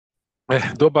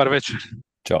Dobar večer.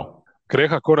 Ćao.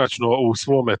 Kreha konačno u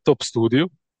svome top studiju.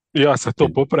 Ja se to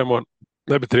popremo,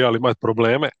 ne bi trebali imati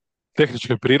probleme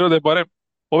tehničke prirode, barem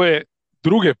ove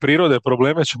druge prirode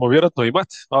probleme ćemo vjerojatno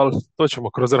imati, ali to ćemo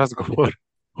kroz razgovor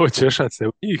očešati se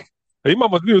u njih.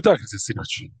 Imamo dvije utakmice sinoć.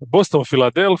 Boston,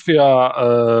 Philadelphia,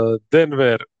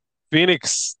 Denver, Phoenix,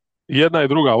 jedna i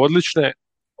druga odlične.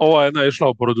 Ova jedna je išla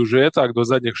u produžetak, do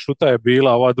zadnjeg šuta je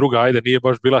bila, ova druga, ajde, nije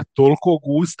baš bila toliko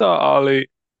gusta, ali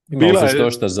Imalo bila se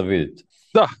je. što za vidjeti.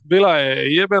 Da, bila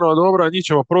je jebeno dobra, njih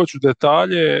ćemo proći u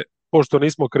detalje, pošto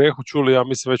nismo Krehu čuli, ja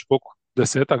mislim već koliko,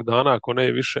 10 dana, ako ne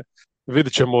i više.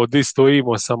 Vidjet ćemo di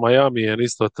stojimo sa Miamijem,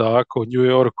 isto tako, New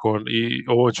Yorkom i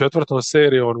ovom četvrtom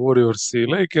serijom, Warriors i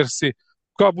Lakersi.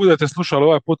 Kad budete slušali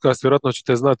ovaj podcast, vjerojatno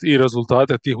ćete znati i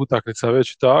rezultate tih utakmica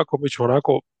već i tako, mi ćemo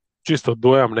onako čisto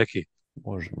dojam neki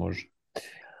Može, može.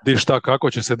 di šta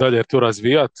kako će se dalje to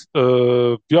razvijat.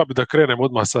 Ja bi da krenem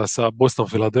odmah sa Boston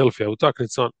Philadelphia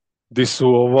utakmicom, di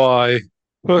su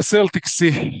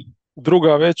Celticsi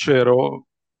druga večer,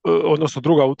 odnosno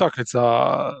druga utakmica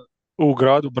u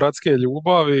gradu bratske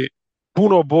ljubavi,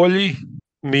 puno bolji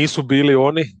nisu bili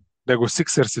oni nego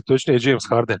Sixersi, točnije James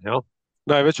Harden, jel?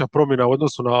 Najveća promjena u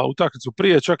odnosu na utakmicu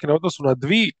prije, čak i na odnosu na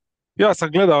dvi. Ja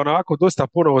sam gledao onako dosta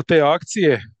ponovo te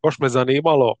akcije, baš me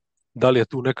zanimalo da li je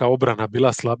tu neka obrana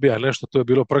bila slabija ili nešto, to je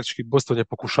bilo praktički Boston je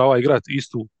pokušava igrati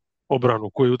istu obranu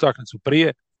koju utakmicu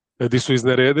prije, gdje su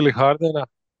izneredili Hardena.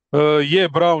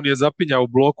 Brown je zapinjao u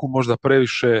bloku možda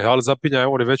previše, ali zapinjao je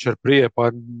on i večer prije,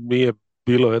 pa nije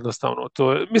bilo jednostavno.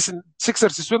 Mislim,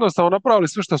 Sixersi su jednostavno napravili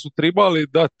sve što su tribali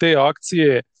da te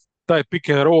akcije, taj pick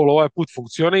and roll ovaj put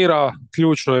funkcionira.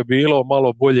 Ključno je bilo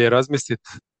malo bolje razmisliti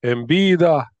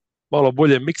Embida, malo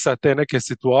bolje miksa te neke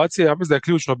situacije. Ja mislim da je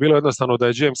ključno bilo jednostavno da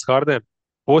je James Harden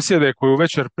posjede koju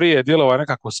večer prije djelovao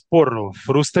nekako sporno,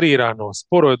 frustrirano,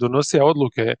 sporo je donosio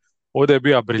odluke, ovdje je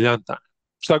bio briljantan.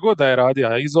 Šta god da je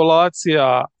radio,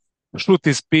 izolacija, šut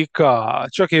iz pika,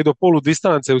 čak je i do polu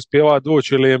distance uspijeva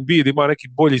doći ili Embiid ima neki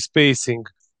bolji spacing,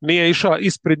 nije išao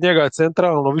ispred njega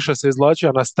centralno, više se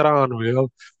izvlačio na stranu, jel?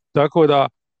 Tako da,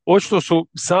 očito su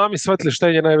sami shvatili šta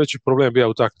je najveći problem bio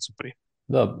u utakmicu prije.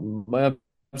 Da, ja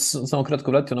samo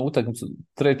kratko vratio na utakmicu,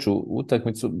 treću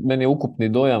utakmicu. Meni je ukupni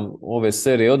dojam ove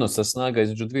serije odnosa snaga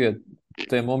između dvije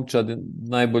te momčadi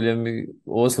najbolje mi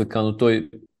oslikan u toj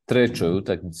trećoj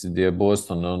utakmici gdje je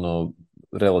Boston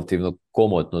relativno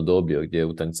komotno dobio, gdje je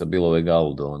utakmica bilo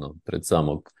legaldo pred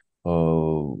samog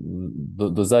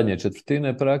do zadnje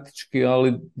četvrtine praktički,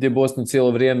 ali gdje Boston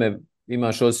cijelo vrijeme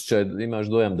imaš osjećaj, imaš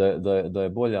dojam da je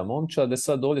bolja momčad,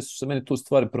 sad ovdje su se meni tu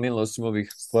stvari promijenile osim ovih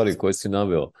stvari koje si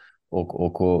naveo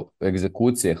oko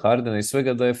egzekucije Hardena i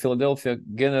svega, da je Philadelphia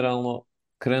generalno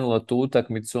krenula tu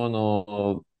utakmicu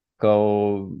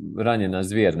kao ranjena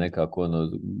zvijer nekako,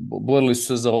 borili su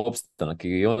se za opstanak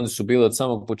i oni su bili od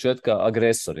samog početka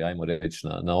agresori, ajmo reći,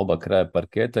 na oba kraja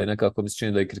parketa i nekako mi se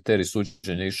čini da je kriterij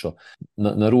suđenja išao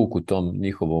na ruku tom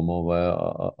njihovom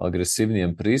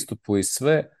agresivnijem pristupu i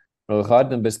sve.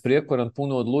 Harden besprijekoran,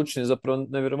 puno odlučniji, zapravo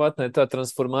nevjerojatna je ta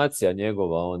transformacija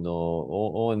njegova,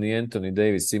 on i Anthony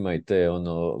Davis imaju te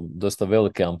dosta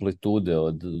velike amplitude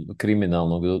od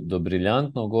kriminalnog do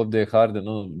briljantnog. Ovdje je Harden,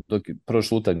 dok je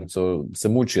prošlu utakmicu se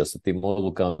mučio sa tim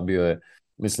odlukama, bio je,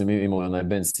 mislim, imao onaj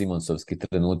Ben Simonsovski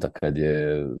trenutak kad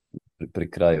je pri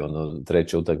kraju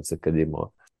treće utakmice kad je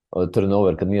imao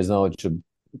turnover, kad nije znao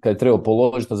kad je trebao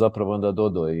položiti, zapravo onda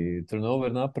dodao i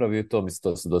turnover napravio i to,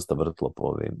 mislim, to se dosta vrtlo po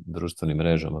ovim društvenim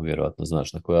mrežama, vjerojatno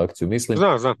znaš na koju akciju mislim.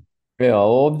 Znam. A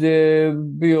ovdje je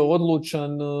bio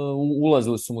odlučan,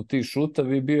 ulazili su mu ti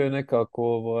šutovi, bio je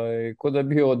nekako, ko da je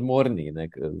bio odmorniji,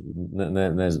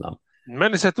 ne znam.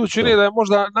 Meni se tu čini da je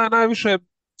možda najviše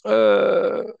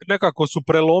nekako su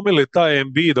prelomili taj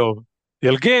Embiidov,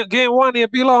 jer game one je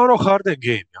bila Harden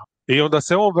game, ja. I onda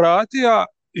se on vratio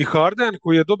i Harden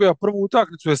koji je dobio prvu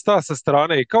utakmicu je sta sa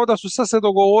strane i kao da su sad se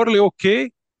dogovorili, ok,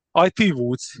 aj ti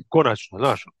vuci, konačno,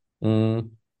 znaš.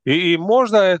 I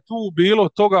možda je tu bilo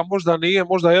toga, možda nije,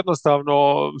 možda jednostavno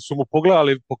su mu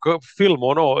pogledali film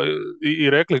i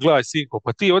rekli, gledaj sinko,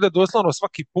 pa ti ovdje doslovno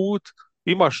svaki put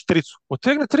imaš tricu.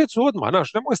 Potegne tricu odmah,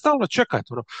 znaš, nemoj stalno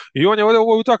čekati. I on je ovdje u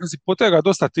ovoj utakmici potega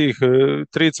dosta tih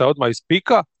trica odmah iz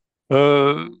pika.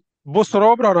 Boston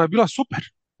obrana je bila super.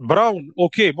 Brown,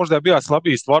 ok, možda je bio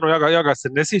slabiji, stvarno, ja ga se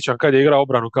ne sjećam kad je igrao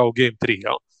obranu kao Game 3,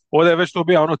 jel? Ovdje je već to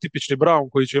bio tipični Brown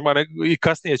koji će imati i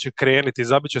kasnije će krenuti,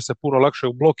 zabit će se puno lakše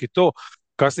u blok i to.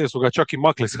 Kasnije su ga čak i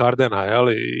makli s Hardena,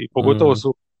 jel? I pogotovo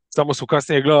samo su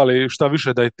kasnije gledali šta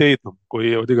više da je Tatum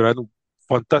koji je odigrao jednu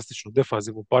fantastičnu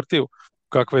defanzivnu partiju,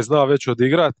 kakve zna već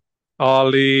odigrat,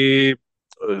 ali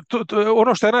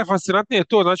ono što je najfascinantnije je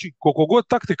to, znači, koliko god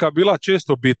taktika bila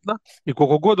često bitna i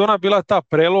koliko god ona bila ta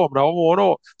prelomna, ovo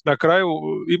ono, na kraju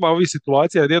ima ovih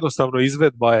situacija gdje jednostavno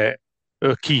izvedba je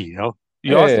key, jel?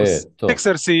 Jasno, To.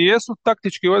 Sixersi jesu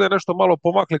taktički ovdje nešto malo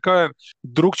pomakli, kažem,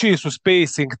 drugčiji su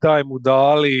spacing time mu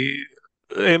dali,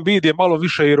 Embiid je malo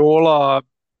više i rola,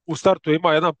 u startu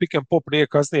ima jedan pick and pop, nije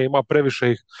kasnije, ima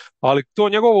previše ih, ali to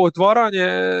njegovo otvaranje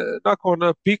nakon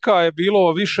pika je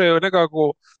bilo više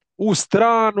nekako u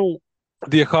stranu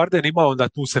gdje je Harden imao onda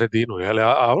tu sredinu, jel?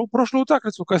 A u prošlu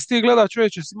utakmicu kad si ti gleda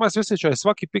čovječe, ima se osjećaj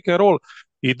svaki pick and roll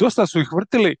i dosta su ih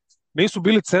vrtili, nisu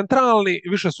bili centralni,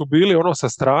 više su bili ono sa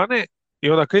strane i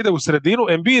onda kad ide u sredinu,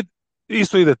 Embiid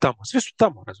isto ide tamo, svi su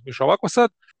tamo, razumiješ, ovako sad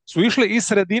su išli iz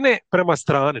sredine prema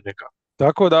strani nekako.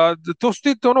 Tako da to su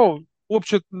ti ono,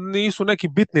 uopće nisu neki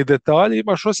bitni detalji,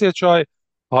 imaš osjećaj,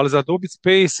 ali za dobiti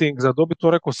spacing, za dobiti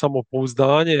to neko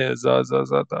samopouzdanje,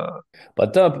 da...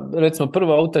 Pa ta, recimo,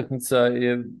 prva utakmica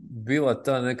je bila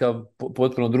ta neka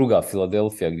potpuno druga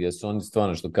Filadelfija, gdje su oni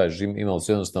stvarno, što kažeš, imali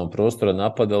su jednostavno prostora,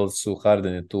 napadali su,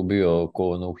 Harden je tu bio ko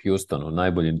ono u Houstonu, u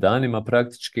najboljim danima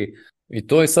praktički. I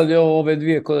to je sad je ove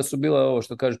dvije koje su bile, ovo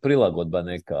što kažeš, prilagodba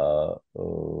neka,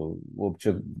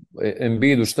 uopće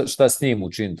Embiidu, šta s njim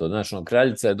učiniti. Znači, ono,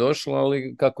 kraljica je došla,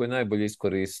 ali kako je najbolje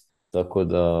iskoristiti. Tako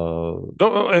da...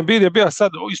 Embiid je bio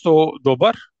sad isto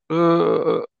dobar,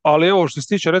 ali evo što se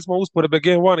tiče recimo usporedbe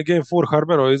Game 1 i Game 4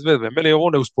 Hardenove izvedbe, meni je ovo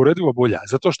neusporedivo bolja,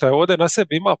 zato što je ovdje na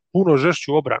sebi ima puno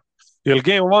žešću obranu. Jer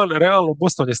Game 1 realno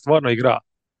Boston je stvarno igra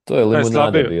To je limunada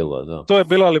najslabije. bila, da. To je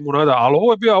bila limunada, ali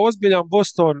ovo je bio ozbiljan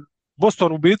Boston.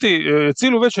 Boston u biti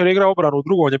cijelu večer je igrao obranu, u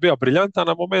drugom on je bio briljantan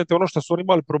na momente, ono što su oni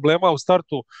imali problema u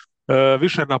startu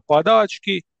više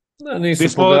napadački, Da,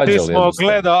 nisu pogađali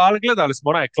jednostavno. ali gledali smo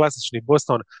onaj klasični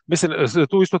Boston. Mislim,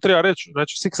 tu isto treba reći,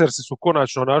 znači Sixersi su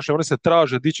konačno našli, oni se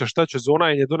traže di će šta će,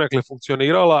 zona im je donekle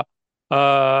funkcionirala,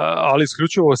 ali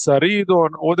isključivo sa Reedom,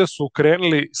 ovdje su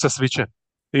krenuli sa switchem.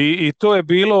 I to je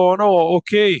bilo ono,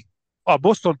 ok, a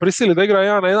Boston prisili da igra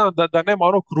 1-1, da nema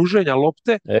onog kruženja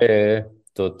lopte,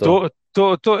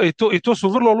 To. i to su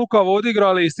vrlo lukavo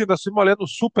odigrali, i s tim da su imali jednu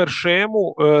super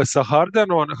šemu sa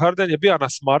Hardenom. Harden je bio na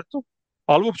Smartu,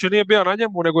 ali uopće nije bio na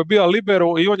njemu, nego je bio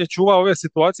libero i on je čuvao ove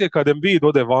situacije kad Embiid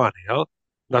ode vani, jel?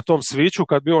 Na tom sviću,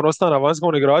 kad bi on ostao na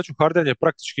vanjskom igraču, Harden je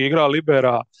praktički igrao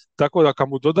libera, tako da kad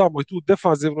mu dodamo i tu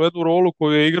defanzivnu jednu rolu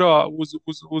koju je igrao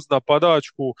uz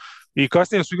napadačku, i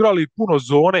kasnije su igrali puno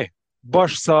zone,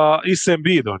 baš i s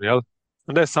Embiidom, jel?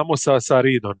 Ne samo sa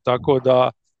Reedom, tako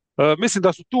da mislim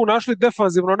da su tu našli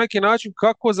defanzivno neki način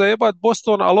kako zajebat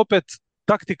Boston, ali opet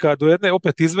taktika do jedne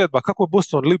opet izvedba, kako je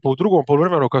Boston lipo u drugom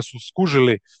poluvremenu kad su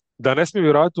skužili da ne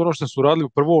smiju raditi ono što su radili u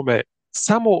prvome,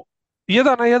 samo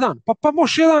 1-1, pa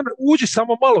možeš jedan, uđi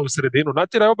samo malo u sredinu,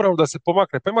 natjeraj obranu da se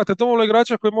pomakne, pa imate dovoljno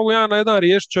igrača koji mogu 1-1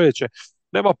 riješiti, čovječe,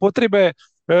 nema potrebe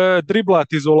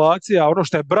driblat, izolacija, ono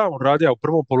što je Brown radio u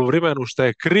prvom poluvremenu, što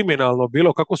je kriminalno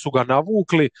bilo, kako su ga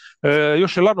navukli,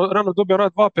 još je rano dobio ona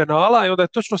 2 penala i onda je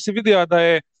točno si vidio da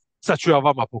je, sad ću ja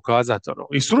vama pokazati, ono,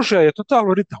 i srušio je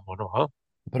totalno ritam, ono, a?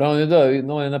 Pravo je da,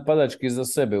 no je napadački za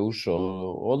sebe ušao.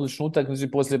 Odličnu utakmicu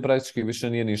i poslije praktički više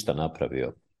nije ništa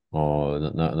napravio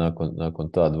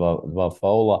nakon ta dva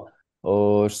faula.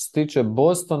 Što se tiče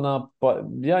Bostona, pa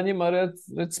ja njima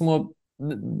recimo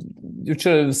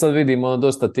jučer sad vidimo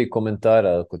dosta tih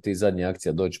komentara oko tih zadnjih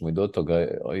akcija, doćemo i do toga,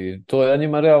 i to ja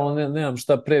njima realno nemam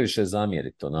šta previše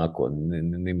zamjeriti onako,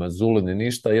 ni Mazulu ni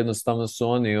ništa, jednostavno su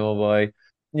oni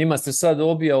njima se sad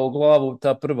obija u glavu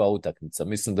ta prva utakmica.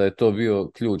 Mislim da je to bio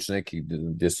ključ neki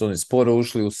gdje su oni sporo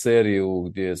ušli u seriju,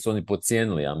 gdje su oni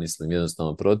podcijenili, ja mislim,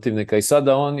 jednostavno protivnika, i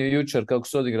sada oni jučer kako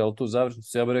su odigrali tu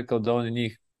završnicu, ja bih rekao da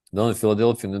oni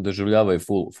Filadelfiju ne doživljavaju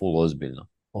full ozbiljno.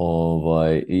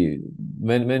 I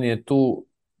meni je tu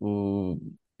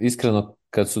iskreno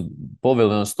kad su poveli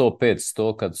na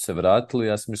 105-100 kad su se vratili,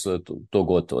 ja sam mislio da je to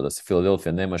gotovo, da se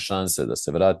Filadelfija nema šanse da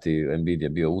se vrati, Embiid je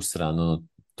bio usran,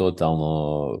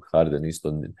 totalno, Harden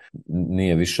isto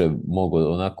nije više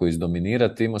mogao onako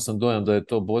izdominirati. Imao sam dojam da je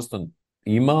to Boston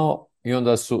imao i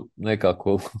onda su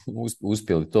nekako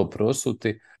uspjeli to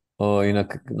prosuti i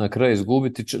na kraju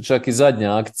izgubiti. Čak i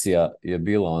zadnja akcija je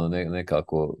bila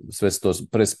nekako, sve se to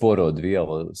presporo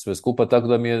odvijalo sve skupa, tako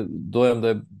da mi je dojam da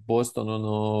je Boston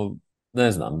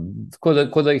ne znam,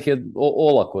 ko da ih je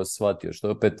olako shvatio, što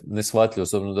je opet neshvatljivo,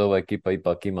 osobno da ova ekipa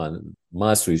ipak ima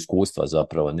masu iskustva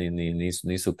zapravo,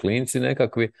 nisu klinci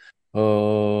nekakvi.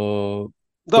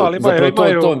 Da, ali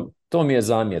to mi je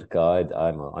zamjerka,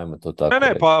 ajmo to tako ne,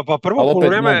 reći. pa prvo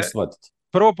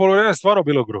poluvreme je stvarno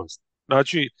bilo grozno.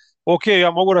 Znači, ok,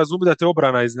 ja mogu razumjeti da te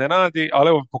obrana iznenadi, ali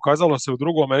evo, pokazalo se u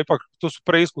drugome, ipak to su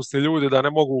preiskusni ljudi da ne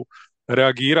mogu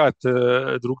reagirati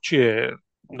drugčije.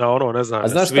 na ono, ne znam, A na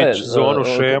znaš šta je, switch, zonu,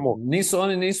 šemu.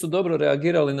 oni nisu dobro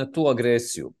reagirali na tu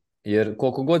agresiju, jer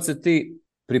koliko god se ti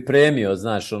pripremio,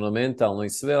 znaš, ono mentalno i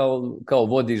sve, ali kao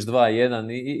vodiš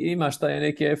 2-1 i imaš taj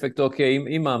neki efekt, ok,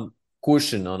 imam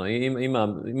kušin, ono,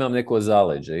 imam neko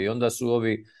zaleđe i onda su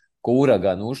ovi ko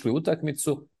uragan ušli u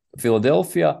utakmicu,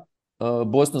 Filadelfija,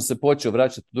 Boston se počeo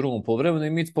vraćati u drugom poluvremenu i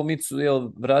mic po micu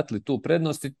vratili tu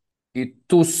prednost i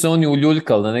tu su se oni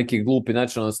uljuljkali na neki glupi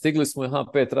način, ono, stigli smo,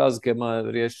 5 razlike, ma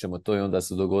riješit ćemo to i onda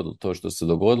se dogodilo to što se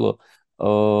dogodilo.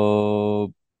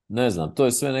 Ne znam, to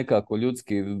je sve nekako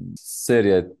ljudski,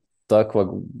 serija je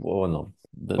takva, ono,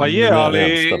 Pa je, nemam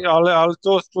šta. ali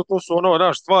to su ono,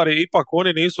 naš stvari, ipak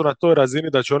oni nisu na toj razini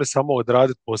da će oni samo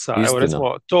odraditi posao. Evo Istina.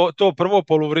 recimo, to prvo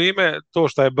poluvrijeme, to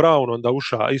što je Brown onda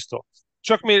uša isto.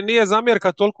 Čak mi nije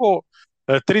zamjerka toliko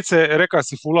trice, reka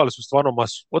si, fulali su stvarno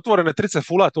masu. Otvorene trice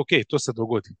fulat, ok, to se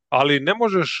dogodi. Ali ne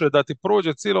možeš da ti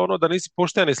prođe cijelo ono da nisi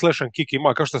pošteni slash and kick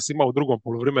ima, kao što si imao u drugom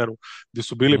poluvremenu, gdje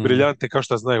su bili Mm. briljantni, kao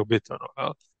što znaju biti. Ono,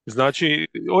 jel? Znači,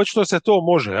 očito se to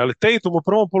može, ali Tatum u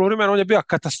prvom poluvremenu on je bio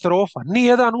katastrofa,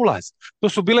 nijedan ulaz. To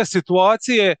su bile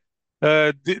situacije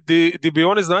di bi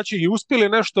oni znači i uspjeli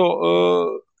nešto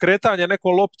kretanje, neko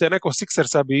lopte, neko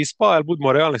Sixersa bi ispao, ali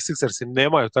budimo realni, Sixersi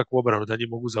nemaju takvu obranu da njih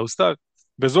mogu zaustaviti,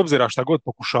 bez obzira šta god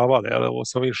pokušavali, evo,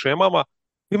 s ovim šemama,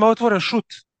 ima otvoren šut,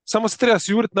 samo se treba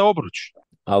sjuriti na obruč.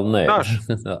 Ali ne. Znaš,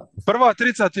 prva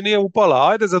trica ti nije upala,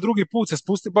 ajde za drugi put se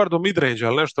spusti bar do midrange,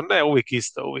 ali nešto, ne, uvijek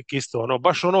isto, ono,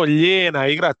 baš ono ljena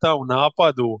igra ta u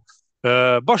napadu,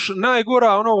 baš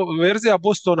najgora ono verzija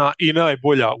Bostona i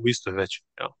najbolja u istoj već.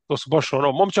 Ja. To su baš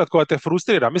ono, momčad koja te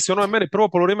frustrira, mislim, ono je meni prvo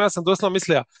poluvrime, ja sam doslovno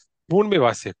mislio, pun mi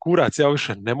vas je, kurac, ja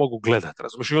više ne mogu gledat,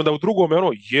 razumiješ, i onda u drugom je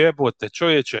ono, jebote,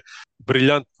 čovječe,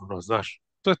 briljantno, ono, znaš,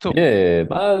 to je to. Je,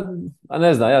 a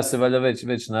ne znam, ja se valjda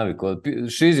već navikao.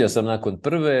 Šizio sam nakon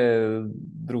prve,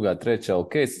 druga, treća,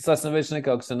 ok. Sad sam već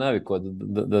nekako se navikao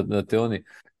da te oni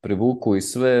privuku i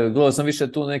sve. Gledao sam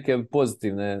više tu neke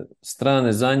pozitivne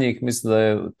strane za njih. Mislim da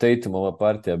je Tatumova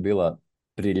partija bila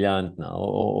briljantna.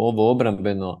 Ovo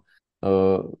obrambeno,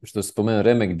 što se spomenuo,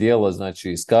 remek dijelo,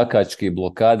 znači skakački,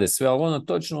 blokade, sve, ali ono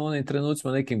točno u onim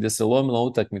trenucima nekim gdje se lomila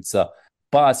utakmica,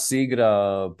 pas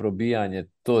igra, probijanje,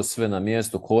 to sve na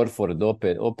mjestu, Horford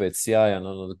opet sjajan,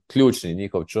 ono, ključni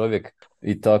njihov čovjek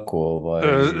i tako.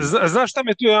 Znaš šta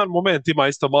mi tu jedan moment ima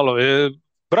isto malo?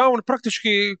 Brown praktički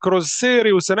kroz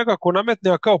seriju se nekako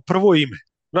nametnija kao prvo ime.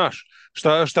 Znaš,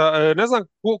 ne znam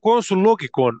kojom su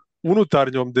logikom,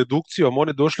 unutarnjom dedukcijom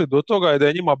oni došli do toga je da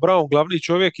je njima Brown glavni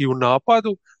čovjek i u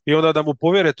napadu i onda da mu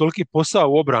povjere toliki posao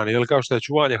u obrani, ili kao što je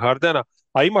čuvanje Hardena,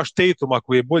 a imaš Tatuma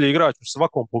koji je bolji igrač u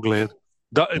svakom pogledu.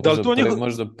 Da li to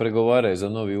Možda pregovaraju za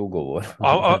novi ugovor.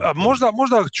 A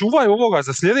možda čuvaju ovoga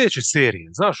za sljedeće serije,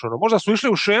 znaš, ono, možda su išli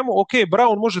u šemu, ok,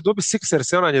 Brown može dobiti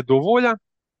Sixers, on je dovoljan,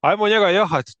 ajmo njega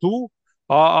jahat tu,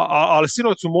 ali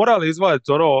sinoć su morali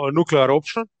izvaditi ono nuclear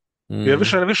option,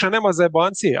 jer više nema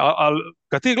zajebancije, ali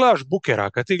kad ti gledaš Bookera,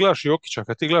 kad ti gledaš Jokića,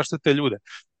 kad ti gledaš sve te ljude,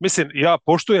 mislim, ja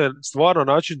poštujem stvarno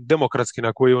način demokratski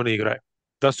na koji oni igraju.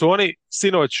 Da su oni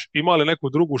sinoć imali neku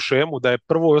drugu šemu, da je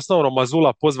prvo i osnovno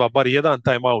Mazula pozva bar jedan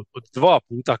timeout od 2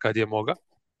 puta kad je moga,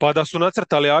 pa da su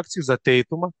nacrtali akciju za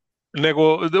Tatuma, nego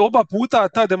oba puta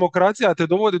ta demokracija te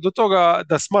dovodi do toga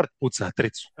da Smart puca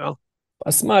tricu. Jel?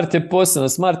 Pa Smart je posebno,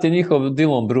 Smart je njihov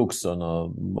Dylan Brooks,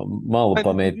 ono, malo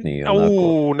pametniji,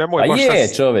 onako. Nemoj a baš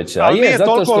je, čoveče, a ali je,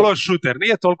 zato što...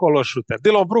 nije toliko loš šuter.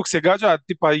 Dylan Brooks je gađa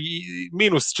tipa i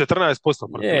minus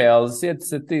 14%. Je, ali sjeti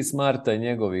se ti Smarta i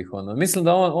njegovih, ono. Mislim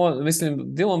da mislim,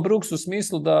 Dylan Brooks u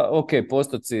smislu da, ok,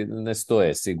 postoci ne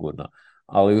stoje sigurno,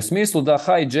 ali u smislu da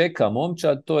hijacka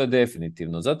momčad, to je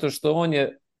definitivno, zato što on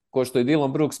je, ko što je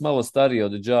Dylan Brooks malo stariji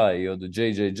od Ja i od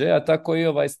JJJ-a, tako i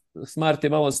ovaj Smart je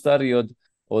malo stariji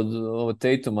od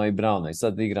Tatuma i Browna i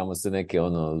sad igramo se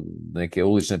neke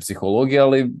ulične psihologije,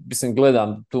 ali mislim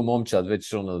gledam tu momčad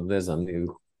već ne znam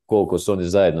koliko su oni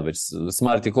zajedno već,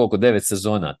 Smart je koliko, 9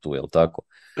 sezona tu, jel tako?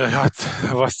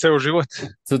 Vas ceo život.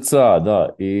 Cca, da.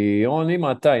 I on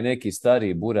ima taj neki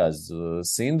stariji buraz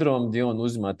sindrom gdje on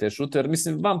uzima te šute, jer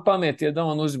mislim, van pamet je da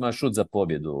on uzima šut za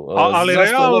pobjedu. Ali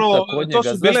realno, to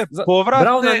su bile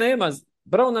povratne...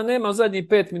 Browna nema u zadnjih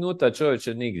 5 minuta,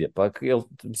 čovječe, nigdje. Pa,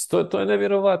 to je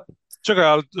nevjerovatno. Čekaj,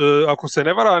 ali ako se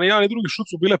ne vara, ni jedan ni drugi šut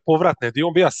su bile povratne, gdje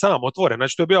on bija sam otvoren.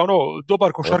 Znači, to je bio ono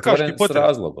dobar košarkaški potez. S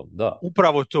razlogom, da.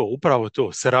 Upravo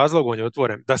to, s razlogom je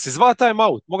otvoren. Da si zva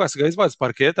timeout, moga se ga izvati s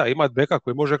parketa, imat beka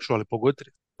koji može actually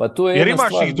pogoditi. Pa tu je jer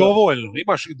imaš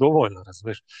ih dovoljno,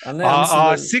 razumiješ.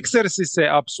 A Sixersi se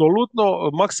apsolutno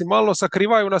maksimalno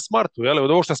sakrivaju na Smartu, jel?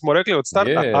 Od ovo što smo rekli od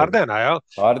starta, Hardena, jel?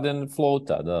 Harden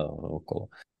floata, da, okolo.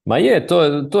 Ma je,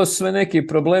 to sve neki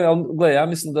problemi, ali gledaj, ja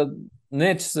mislim da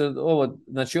neće se ovo,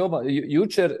 znači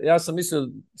jučer ja sam mislio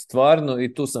stvarno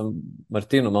i tu sam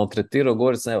Martinu maltretirao,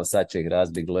 govorio sam evo sad će ih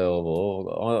razbiti, gle ovo.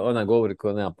 Ona govori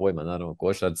koja nema pojma, naravno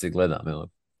košarci, gledam, evo,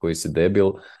 koji si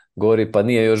debil, govori pa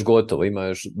nije još gotovo, ima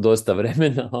još dosta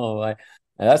vremena,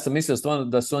 A ja sam mislio stvarno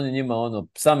da su oni njima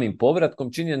samim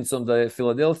povratkom, činjenicom da je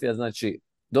Filadelfija znači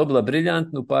dobila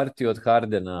briljantnu partiju od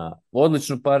Hardena,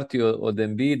 odličnu partiju od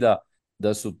Embida,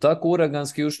 da su tako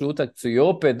uraganski ušli u utakmicu i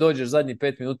opet dođeš zadnjih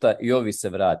 5 minuta i ovi se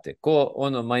vrate. Ko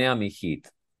Miami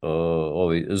Heat,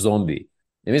 ovi zombi.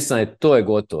 I mislim da to je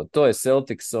gotovo. To je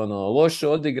Celtics, loše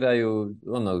odigraju,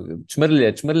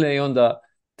 čmrlje i onda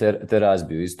te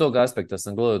razbiju. Iz tog aspekta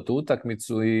sam gledao tu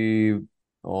utakmicu i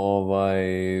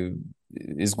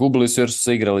izgubili su jer su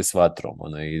se igrali s vatrom.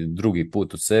 I drugi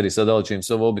put u seriji. Sad da li će im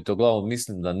se ovo obiti o glavu?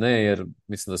 Mislim da ne, jer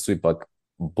mislim da su ipak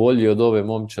bolji od ove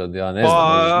momčad, ja ne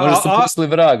znam, možda su pusli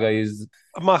vraga iz...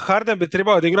 Ma Harden bi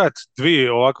trebao odigrati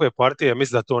dvije ovakve partije,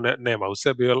 mislim da to nema u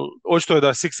sebi, jer očito je da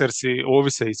Sixersi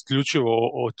ovise isključivo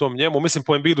o tom njemu, mislim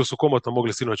po Embiidu su komotno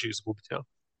mogli sinoć izgubiti, ja?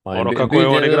 Kako je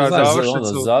on igra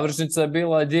završnicu. Završnica je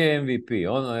bila, gdje je MVP,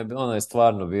 ono je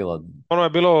stvarno bila... Ono je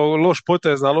bilo loš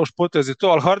potez i to,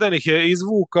 ali Harden ih je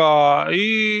izvuka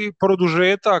i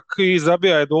produžetak i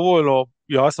zabija je dovoljno,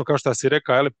 jasno kao što si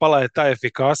rekao, pala je ta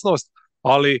efikasnost,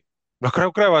 ali na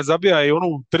kraju krajeva zabija i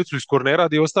onu tricu iz kornera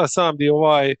gdje ostaje sam, gdje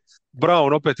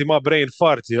Brown opet ima brain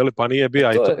fart, pa nije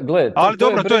bija i to. Ali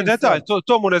dobro, to je detalj,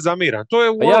 to mu ne zamiram. To je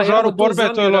u žaru borbe,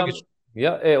 to je logično.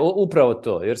 Upravo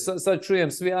to, jer sad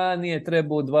čujem svi, nije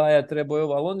trebao udvaja, trebao je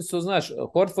ovo, ali oni su, znaš,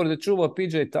 Horford je čuvao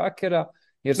PJ Tuckera,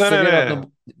 jer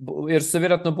su se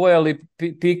vjerojatno bojali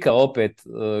pika opet,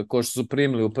 ko što su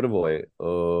primili u prvoj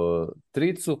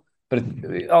tricu,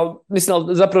 ali mislim,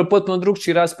 zapravo potpuno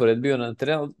drugčiji raspored bio na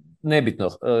terenu, nebitno,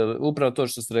 upravo to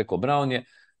što ste rekao, Brown je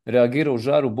reagirao u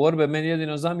žaru borbe, meni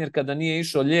jedino zamjerka da nije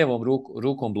išao lijevom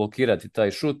rukom blokirati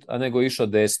taj šut, a nego išao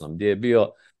desnom, gdje je bio,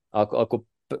 ako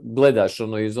gledaš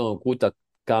iz onog kuta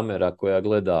kamera koja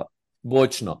gleda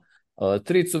bočno,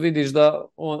 tricu vidiš da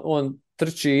on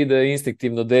trči i ide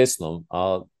instinktivno desnom,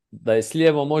 a da je s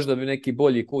lijevom možda bi neki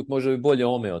bolji kut, možda bi bolje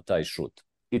omeo taj šut.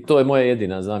 I to je moja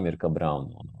jedina zamjerka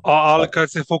Brownu. Ali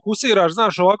kad se fokusiraš,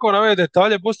 znaš, ovako na ove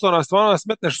detalje Bostona, stvarno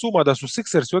smetneš suma da su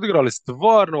Sixersi odigrali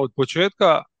stvarno od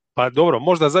početka, pa dobro,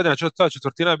 možda zadnja ta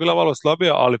četvrtina je bila malo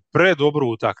slabija, ali predobru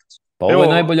utakmicu. Pa ovo je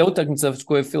najbolja utakmica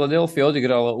koju je Philadelphia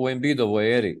odigrala u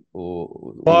Embiidovoj eri.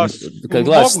 Kad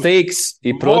gledaš stakes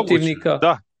i protivnika,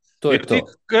 da. To je to.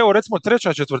 Evo recimo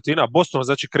treća četvrtina, Boston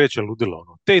znači kreće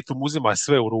ludilo. Tatum uzima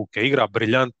sve u ruke, igra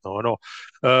briljantno.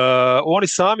 Oni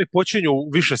sami počinju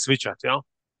više svičati. Ja?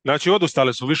 Znači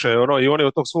odustali su više i oni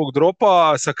od tog svog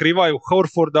dropa sakrivaju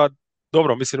Horforda.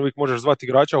 Dobro, mislim uvijek možeš zvati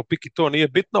igrača u pik i to nije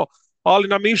bitno, ali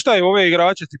namištaju ove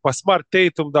igrače tipa Smart,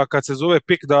 Tatum da kad se zove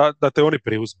pik da te oni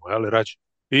preuzmu, rađe.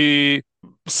 I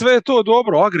sve je to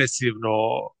dobro, agresivno,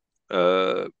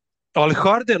 ali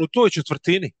Harden u toj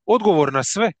četvrtini odgovor na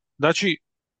sve. Znači,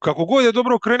 kako god je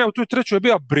dobro krenuo u toj trećoj je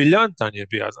bio briljantan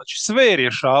znači sve je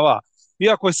rješava.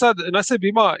 Iako je sad na sebi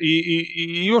ima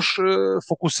i još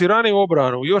fokusiraniju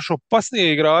obranu, još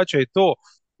opasnije igrače i to,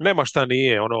 nema šta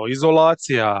nije,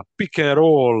 izolacija, pick and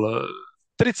roll,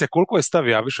 trice koliko je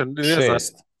stavio, više ne znam.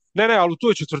 Ne, ali u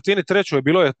toj četvrtini trećoj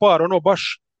bilo je par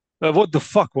baš what the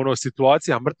fuck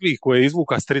situacija mrtvih koje je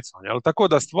izvuka s tricom, tako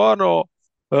da stvarno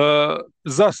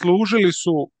zaslužili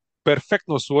su,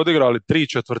 perfektno su odigrali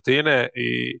 3/4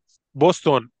 i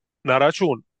Boston na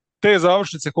račun te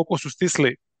završnice koliko su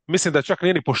stisli, mislim da čak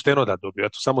nije ni pošteno da dobiju,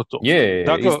 eto samo to.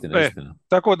 Istina.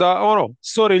 Tako da,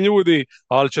 sorry ljudi,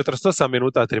 ali 48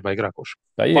 minuta treba igra koš.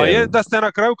 Pa je da ste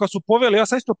na kraju kad su poveli, ja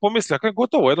sam isto pomislio, kako je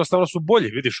gotovo, jednostavno su bolji,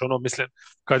 vidiš mislim,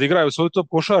 kad igraju svoj top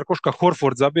koška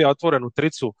Horford zabija otvorenu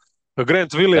tricu,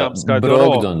 Grant Williams, kad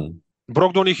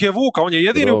Brogdon ih je vuka, on je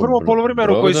jedini u prvom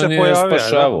poluvremenu koji se pojavio. Brogdon je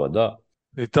spašavao, da.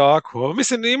 I tako,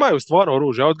 mislim imaju stvarno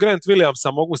oružje, od Grant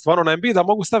Williamsa mogu stvarno na Embida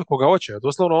mogu staviti koga hoće,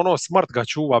 doslovno Smart ga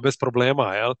čuva bez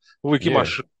problema, uvijek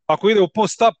imaš, ako ide u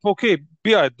post-up, ok,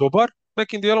 bija je dobar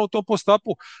nekim dijelom u tom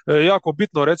post-upu, jako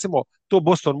bitno recimo, to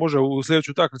Boston može u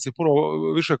sljedećoj utakmici puno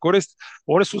više koristiti,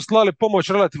 oni su slali pomoć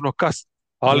relativno kasno,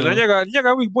 ali na njega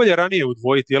je uvijek bolje ranije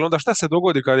udvojiti, jer onda šta se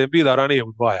dogodi kad Embida ranije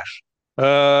udvajaš?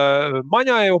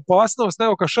 Manja je opasnost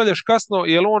nego kad šalješ kasno,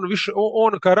 jer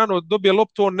on kad rano dobije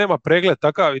loptu, on nema pregled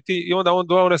takav i onda on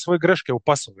doje one svoje greške u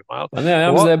pasovima. Jel? Pa ne,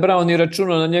 ja mislim da je Brown i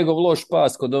računao na njegov loš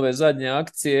pas kod ove zadnje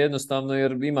akcije, jednostavno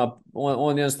jer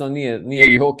on jednostavno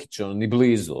nije Jokić, ni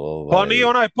blizu. Pa nije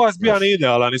onaj pas bio ni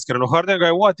idealan, iskreno. Harden ga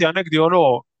je uvatio negdje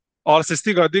ali se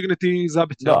stiga digniti i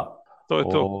zabiti. Da. To je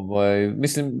to.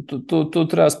 Mislim, tu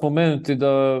treba spomenuti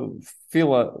da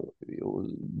Fila,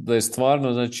 da je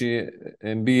stvarno, znači,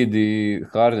 Embiid i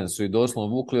Harden su i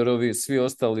doslovno vukli, jer ovi svi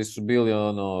ostali su bili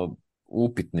ono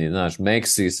upitni, znaš,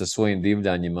 Maxi sa svojim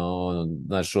divljanjima, ono,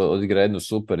 znaš, odigra jednu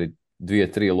super i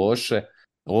dvije, tri loše,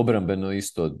 obrambeno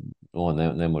isto, on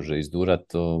ne može izdurat,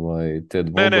 te Ne,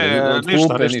 dvoboj, ne, od ništa,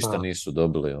 klupe ništa ništa. nisu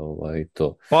dobili,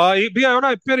 to. Pa i bio je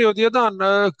onaj period jedan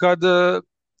kad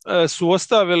su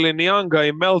ostavili Nianga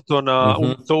i Meltona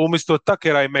Mhm. umjesto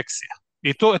Takera i Maxija.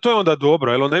 I to je onda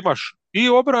dobro, jer onda imaš i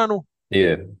obranu,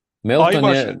 Je. a Melton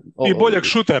imaš je, i boljeg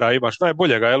šutera, imaš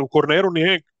najboljega, jel u korneru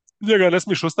nije, njega ne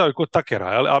smiješ ostaviti kod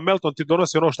Takera, jel? A Melton ti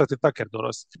donosi ono što ti Taker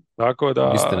donosi. Tako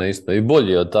da, istina, isto. I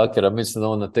bolji je od Takera, mislim da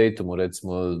on na Tatumu,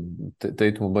 recimo,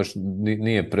 Tatumu baš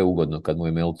nije preugodno kad mu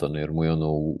je Melton, jer mu je ono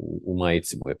u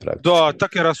majici mu je da, praktički.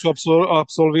 Takera su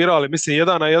apsolvirali, mislim,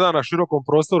 jedan na jedan na širokom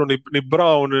prostoru, ni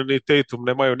Brown ni Tatum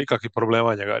nemaju nikakvih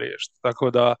problema njega riješiti.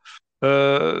 Tako da, e,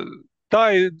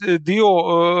 taj dio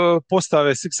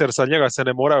postave Sixersa, njega se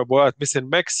ne moraju bojati. Mislim,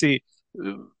 Maxi,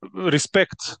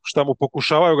 respekt što mu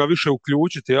pokušavaju ga više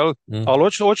uključiti, jel? Ali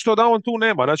Mm. očito da on tu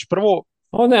nema. Znači, prvo,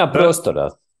 On nema e, prostora.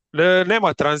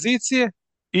 nema tranzicije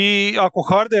i ako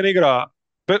Harden igra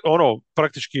ono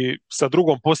praktički sa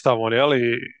drugom postavom, jel,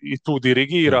 i tu Mm.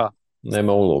 dirigira,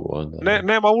 Nema ulogu onda.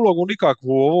 nema ulogu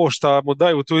nikakvu, ovo što mu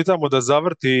daju tu i tamo da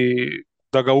zavrti,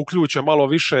 da ga uključe malo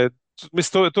više.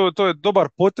 Mislim, to je dobar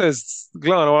potez,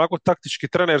 gledano onako taktički,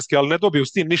 trenerski, ali ne dobiju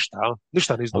s tim ništa, a?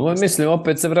 Ništa nisu dobili s tim. Mislim,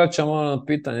 opet se vraćamo ono na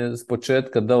pitanje s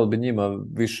početka, da li bi njima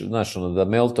više, znaš, ono, da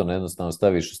Meltona jednostavno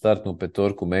staviš u startnu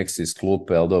petorku, Maxi iz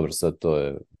klupe, ali dobro, sad to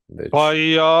je Pa već...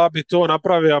 i ja bi to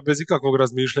napravio bez ikakvog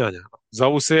razmišljanja. Za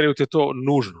ovu seriju ti je to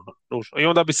nužno, nužno. I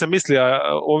onda bi se mislio,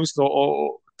 ovisno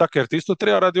Taker ti isto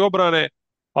treba radi obrane,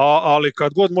 ali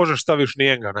kad god možeš staviš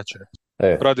Nijenga na čep,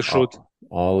 radi šut.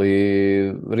 Ali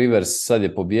Rivers sad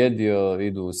je pobjedio,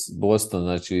 idu Boston,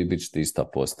 znači bit će ti ista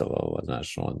postava,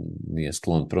 znaš, on nije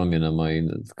sklon promjenama i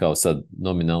kao sad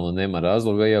nominalno nema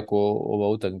razloga, iako ova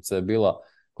utakmica je bila,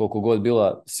 koliko god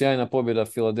bila sjajna pobjeda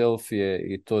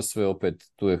Filadelfije i to sve opet,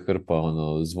 tu je hrpa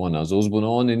ono, zvona za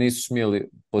uzbunu, oni nisu smjeli,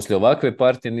 poslije ovakve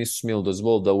partije nisu smjeli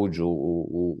dozvoliti da uđu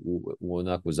u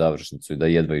onakvu završnicu i da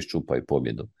jedva iščupaju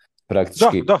pobjedu. Da,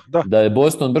 Praktički, da, da. da je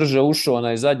Boston brže ušao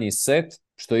onaj zadnji set,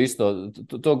 što isto,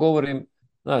 to govorim,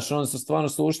 znaš, oni su stvarno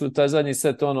su ušli u taj zadnji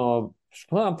set, ono,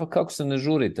 pa kako se ne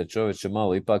žurite, čovječe,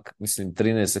 malo, ipak, mislim,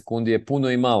 13 sekundi je puno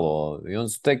i malo, i oni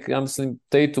su tek, ja mislim,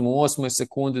 Tatum u 8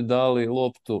 sekundi dali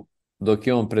loptu, dok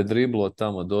je on predriblo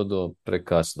tamo,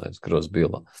 prekasno je skroz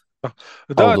bilo. Ali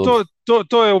Da, dobro.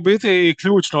 to je u biti i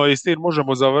ključno i s tim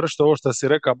možemo završiti ovo što si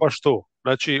rekao, baš to.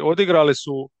 Znači, odigrali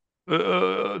su,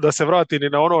 da se vrati ni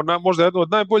na ono, možda jednu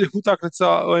od najboljih utakmica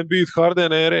Embiid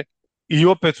Harden ere i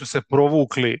opet su se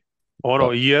provukli ono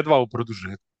Pa, jedva u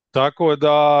produžetku. Tako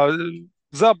da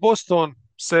za Boston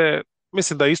se,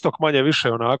 mislim da je istok manje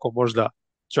više onako možda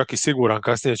čak i siguran,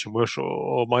 kasnije ćemo još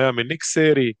o Miami Knicks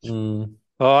seriji. mm,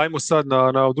 Ajmo sad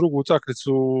na drugu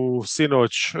utakmicu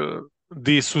sinoć,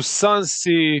 di su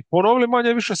Sansi ponovili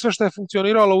manje više sve što je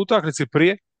funkcioniralo u utakmici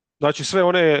prije. Znači sve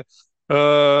one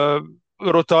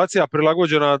rotacija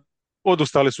prilagođena,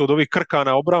 odustali su od ovih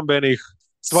krkana obrambenih,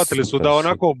 shvatili su super, da super.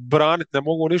 onako braniti ne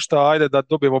mogu ništa, ajde da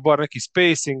dobijemo bar neki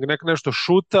spacing, nešto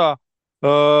šuta,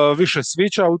 više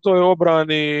svića u toj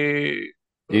obrani,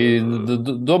 I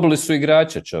dobili su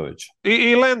igrače, čovječe.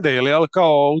 i Landale, ali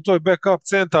kao u toj backup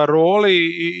centar roli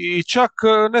i čak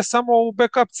ne samo u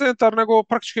backup centar, nego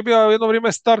praktički bio jedno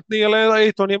vrijeme startni, jer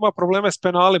Ejton ima probleme s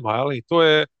penalima, ali to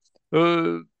je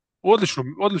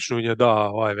odlično im je da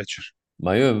ovaj večer.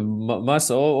 Ma joj,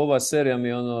 masa, ova serija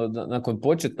mi ono, nakon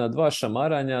početna dva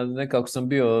šamaranja, nekako sam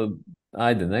bio,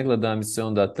 ajde, ne gleda mi se,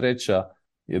 onda treća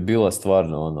je bila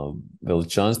stvarno ono,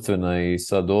 veličanstvena i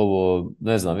sad ovo,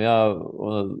 ne znam, ja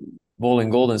ono, volim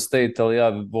Golden State, ali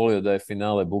ja bi volio da je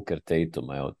finale Booker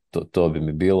Tatum, evo, to bi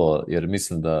mi bilo, jer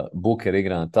mislim da Booker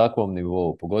igra na takvom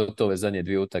nivou, pogotovo ove zadnje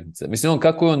dvije utakmice. Mislim,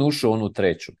 kako je on ušao u onu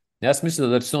treću? Ja sam mislio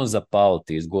da će se on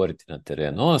zapaliti, izgoriti na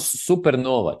terenu. On super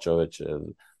nova, čoveče.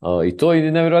 I to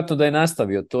i nevjerojatno da je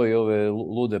nastavio to i ove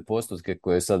lude postotke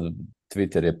koje sad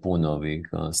Twitter je puno ovih,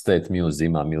 State News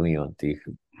ima milion tih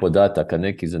podataka,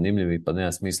 neki zanimljivi, pa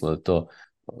nema smisla da to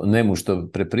nemu što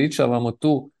prepričavamo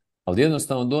tu, ali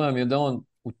jednostavno dojam je da on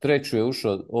u treću je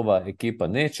ušao, ova ekipa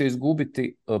neće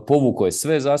izgubiti, povukao je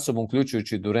sve za sobom,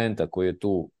 uključujući Durenta koji je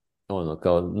tu ono,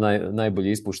 kao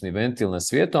najbolji ispušni ventil na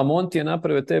svijetu, a Monti je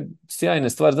napravio te sjajne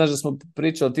stvari, znaš da smo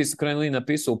pričali, ti si krajnji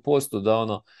napisao u postu da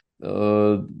ono,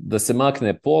 da se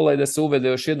makne pola i da se uvede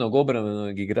još jednog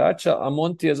obrambenog igrača, a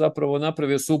Monti je zapravo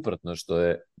napravio suprotno, što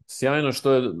je sjajno,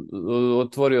 što je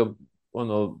otvorio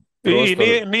I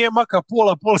prostor. nije maka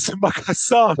pola, pol se maka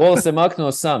sam. Pol se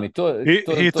maknuo sam i I to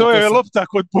to je sam. lopta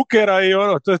kod Bukera i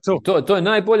ono, to je to. I to je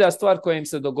najbolja stvar koja im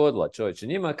se dogodila, čovječe.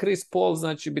 Njima Chris Paul,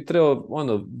 znači, bi trebao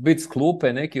biti s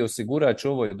klupe, neki osigurač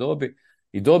u ovoj dobi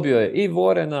i dobio je i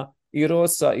Vorena, i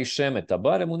Rosa, i Šemeta,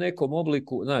 barem u nekom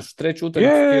obliku. Znači, treću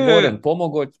utakmicu ti je Je, Voren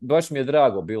pomogao, baš mi je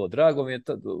drago bilo. Drago mi je,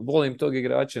 volim tog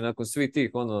igrača nakon svih tih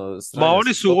ma sranja sa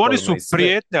oni stopalima su i sve.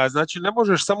 prijetnja, znači ne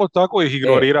možeš samo tako ih E,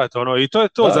 ignorirati, ono, i to je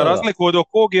to, da, za da, da. razliku od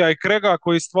Okogija i Krega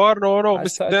koji stvarno, ono, A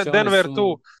mislim, šta će, Denver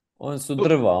tu, oni su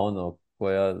drva,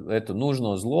 koja, eto,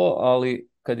 nužno zlo, ali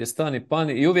kad je stani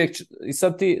pani, i uvijek, i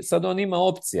sad on ima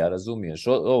opcija, razumiješ,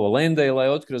 ovo, Landale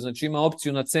je otkrio, znači ima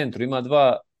opciju na centru, ima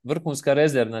dva vrhunska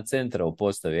rezervna centra u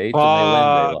postavi, Aitona i pa,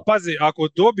 Landale. pazi, ako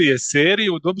dobije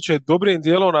seriju, dobit će dobrim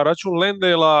dijelom na račun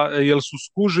Lendela, jer su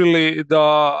skužili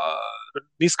da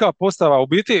niska postava, u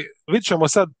biti, vidit ćemo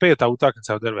sad peta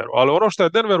utakmica u Denveru, ali ono što je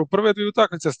Denver u prve dvije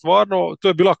utakmice stvarno, to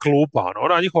je bila klupa, ono,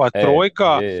 ona njihova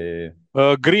trojka, Je.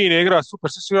 Green je igra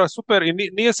super, svi su igra super i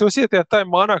nije se osjetio taj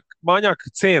manjak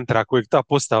centra kojeg ta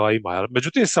postava ima.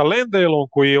 Međutim, sa Lendelom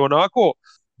koji je onako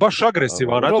baš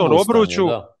agresivan na tom Robustan je, obruču,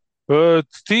 da.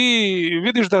 ti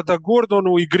vidiš da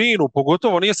Gordonu i Greenu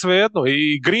pogotovo nije svejedno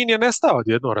i Green je nestao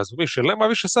odjedno, razumiješ, jer nema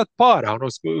više sad para, ono,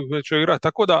 će igrati,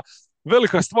 tako da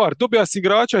velika stvar, dobija si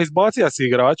igrača, izbacija si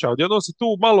igrača, odjednom si tu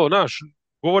malo, naš,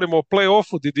 govorimo o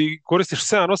play-offu di koristiš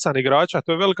 7-8 igrača,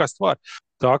 to je velika stvar,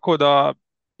 tako da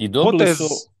I dobili potez, su,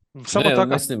 samo ne,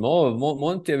 takav. mislim,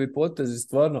 Montijevi potezi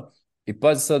stvarno, i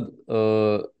pazi sad,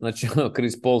 znači,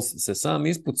 Chris Paul se sam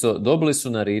ispucao, dobili su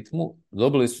na ritmu,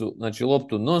 dobili su, znači,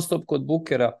 loptu non stop kod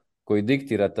Bookera, koji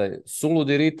diktira taj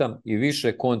suludi ritam i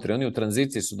više kontre. Oni u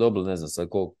tranziciji su dobili, ne znam sad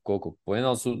koliko poena,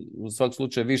 ali su u svakom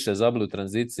slučaju više zabili u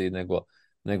tranziciji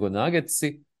nego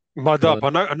Nuggetsi. Ma da, pa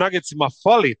Nuggetsima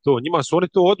fali to, njima su oni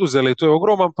to oduzeli, to je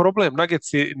ogroman problem.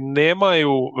 Nuggetsi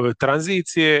nemaju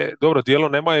tranzicije, dobro, dijelo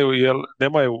nemaju, jer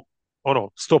nemaju ono,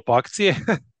 stop akcije.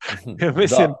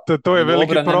 Mislim, Da, to je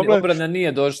veliki problem. obrana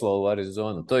nije došla u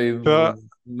Arizonu, to i Da, a,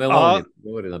 Meloni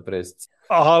govori na presici.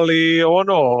 ali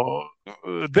ono,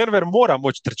 Denver mora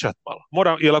moći trčati malo.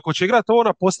 Mora, jer ako će igrati ovo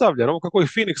na postavljeno, ovo kako je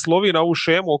Phoenix lovi na ovu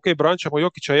šemu, ok, brančamo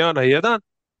Jokića 1-1,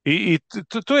 i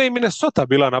to je i Minnesota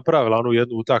bila napravila onu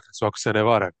jednu utakmicu, ako se ne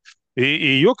varam.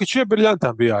 I Jokić je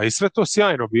briljantan bio, i sve to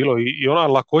sjajno bilo, i ona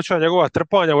lakoća njegova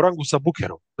trpanja u rangu sa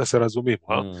Bukerom, da se razumijemo.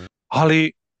 A? Mm.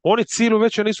 Ali oni cijelu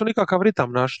večer nisu nikakav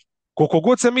ritam našli. Koliko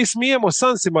god se mi smijemo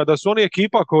Sansima da su oni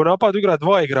ekipa koja u napadu igra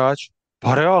dva igrača,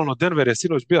 pa realno Denver je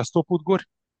sinoć bio 100 put gori.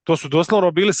 To su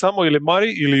doslovno bili samo ili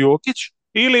Mari ili Jokić,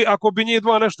 ili ako bi njih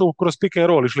dva nešto kroz pick and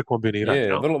roll išli kombinirati. Je,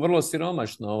 Ja? vrlo, vrlo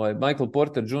siromašno. Michael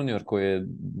Porter Jr. koji je,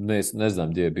 ne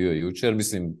znam gdje je bio jučer,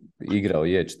 mislim, igrao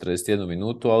je 41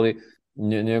 minutu, ali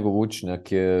njegov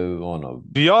učinak je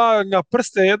Ja na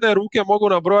prste jedne ruke mogu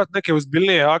nabrojati neke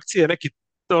ozbiljnije akcije, neki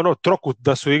ono trokut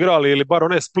da su igrali ili bar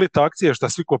one split akcije što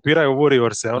svi kopiraju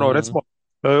Warriors. Ono, recimo,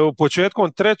 u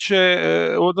početkom treće,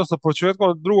 odnosno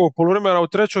početkom drugog poluvremena u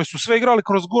trećoj su sve igrali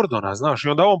kroz Gordona, znaš, i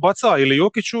onda on baca ili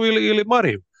Jokiću ili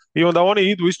Mariju. I onda oni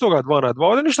idu iz toga 2-2.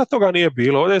 Ovdje ništa toga nije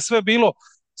bilo. Ovdje je sve bilo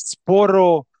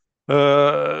sporo,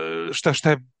 šta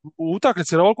je u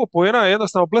utakmici na ovoliko poena je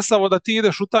jednostavno blesavo da ti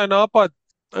ideš u taj napad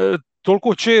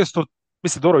toliko često.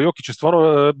 Mislim, dobro, Jokić je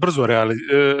stvarno brzo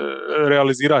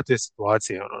realizira te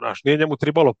situacije. Ono, naš, nije njemu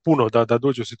trebalo puno da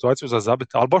dođe u situaciju za zabit,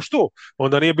 ali baš to.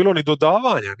 Onda nije bilo ni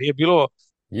dodavanja, nije bilo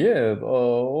Je,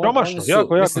 oni promašno, su,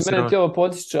 jako mislim, mene ti siromašno. ovo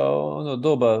podsjeća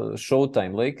doba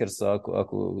Showtime Lakersa,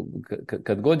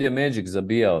 kad god je Magic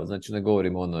zabijao, znači ne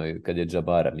govorim kad je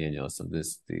Jabara mijenjao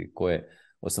 80 i koje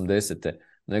 80.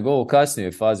 Nego ovo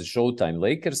kasnije fazi Showtime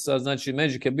Lakersa, znači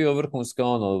Magic je bio vrhunska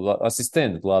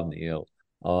asistent glavni, jel?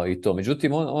 I to.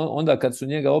 Međutim, onda kad su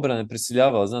njega obrane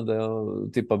prisiljavali, znam da je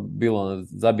tipa bilo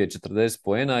zabije 40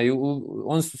 poena i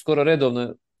oni su skoro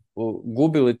redovno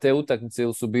gubili te utakmice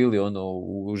ili su bili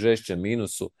u žešćem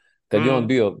minusu. Kad je on Mm.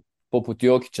 bio poput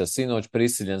Jokića sinoć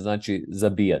prisiljen, znači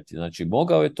zabijati. Znači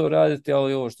mogao je to raditi,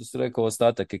 ali ovo što si rekao,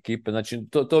 ostatak ekipe, znači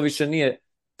to više nije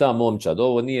ta momčad.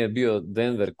 Ovo nije bio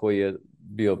Denver koji je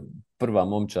bio prva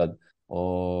momčad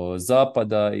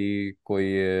zapada i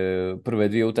koji je prve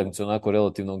dvije utakmice onako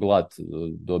relativno glat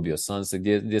dobio Sanse,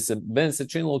 gdje se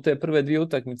činilo u te prve dvije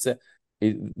utakmice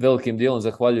i velikim dijelom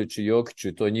zahvaljujući Jokiću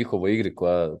i toj njihovoj igri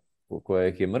koja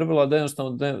ih je mrvila, da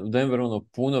jednostavno Denver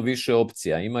puno više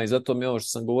opcija ima i zato mi ovo što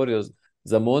sam govorio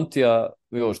za Montija,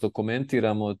 ovo što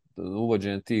komentiramo,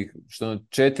 uvođenje tih, što je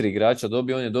 4 igrača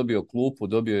dobio, on je dobio klupu,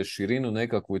 dobio je širinu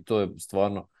nekakvu i to je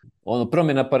stvarno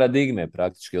promjena paradigme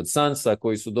praktički. Od Sansa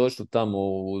koji su došli tamo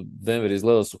u Denver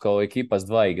izgledali su kao ekipa s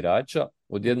 2 igrača,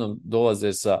 odjednom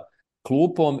dolaze sa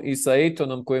klupom i sa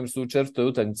Ejtonom kojim su u četvrtoj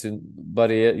utakmici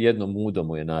bar jedno mudo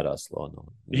mu je naraslo. Ono.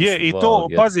 Je, Nisu i dva to,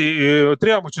 odjedno. pazi,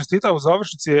 trebamo čestitati u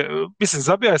završnici, mislim,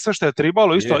 zabija je sve što je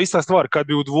tribalo, Je. ista stvar, kad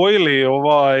bi udvojili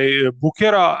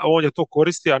Bukera, on je to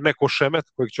koristio, a ne ko Šemet,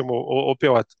 kojeg ćemo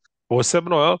opjevati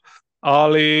posebno, jel?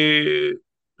 Ali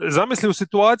zamisli u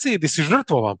situaciji gdje si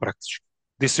žrtvovan praktički,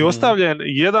 gdje si Mhm. ostavljen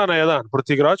 1-1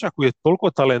 protiv igrača koji je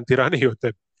toliko talentiraniji od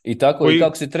tebe. I tako, i Koji,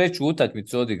 kako si treću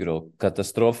utakmicu odigrao,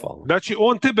 katastrofalno. znači,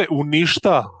 on tebe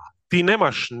uništava, ti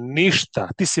nemaš ništa,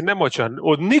 ti si nemoćan,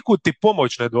 od nikud ti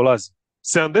pomoć ne dolazi.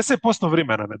 70%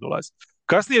 vremena ne dolazi.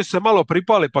 Kasnije su se malo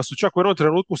pripali, pa su čak u jednom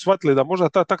trenutku shvatili da možda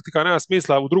ta taktika nema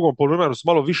smisla, a u drugom poluvremenu su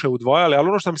malo više udvajali, ali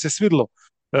ono što mi se svidlo,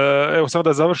 evo samo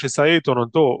da završi sa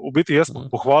Ejtonom to, u biti jesmo, Mhm.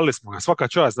 pohvalili smo ga, svaka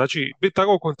čast, znači biti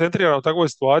tako koncentriran u takvoj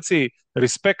situaciji,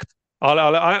 respekt,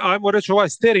 ali ajmo reći ovaj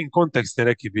staring kontekst je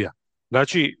neki bija.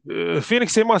 Znači,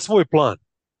 Phoenix ima svoj plan,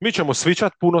 mi ćemo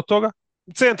svičat puno toga,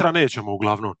 centra nećemo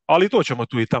uglavnom, ali to ćemo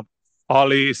tu i tamo.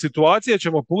 Ali situacije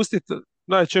ćemo pustiti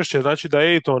najčešće, znači da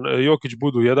Ejton, Jokić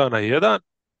budu 1-1,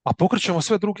 a pokrećemo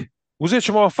sve druge. Uzet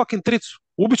ćemo fucking tricu,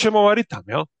 ubit ćemo ritam,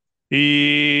 jel?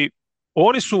 I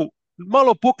oni su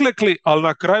malo poklekli, ali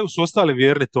na kraju su ostali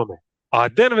vjerni tome. A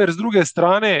Denver s druge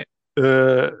strane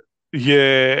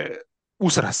je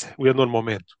usra se u jednom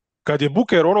momentu. Kad je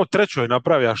Booker ono trećoj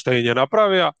napravio šta im je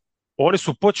napravio, oni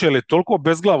su počeli toliko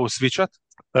bezglavo svičat,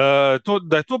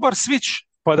 da je to bar switch,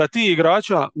 pa da ti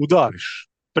igrača udariš,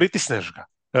 pritisneš ga.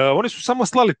 Oni su samo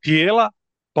slali tijela,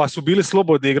 pa su bili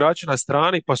slobodni igrači na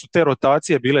strani, pa su te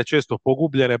rotacije bile često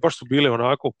pogubljene, baš su bili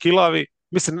onako kilavi.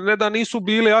 Mislim, ne da nisu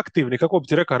bili aktivni, kako bi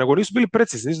ti rekao, nego nisu bili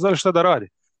precizni, nisu znali šta da radi.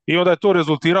 I onda je to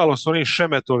rezultiralo s onim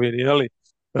Šemetovim,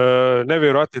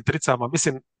 nevjerojatnim tricama.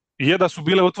 Mislim, je da su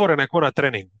bile otvorene ko na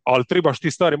treningu, ali trebaš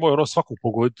ti stari moj ono svaku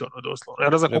pogoditi, ono doslovno. Ja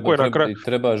ne znam koliko je na kraju.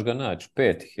 Trebaš ga naći,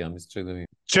 5 ih, ja mislim, ček da vidim.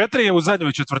 4 je u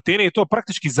zadnjoj četvrtini i to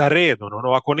praktički za redom.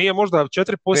 Ono, ako nije možda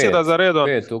 4 posjeda za redom,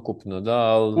 5 ukupno, da,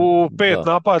 ali u 5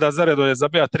 da. napada za redom je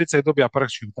zabija trica i dobija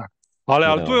praktički tak.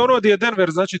 Ali tu je Ja. ono gdje je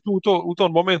Denver, znači tu u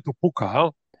tom momentu puka, jel?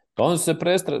 Pa on se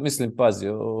mislim, pazi,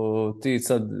 ti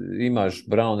sad imaš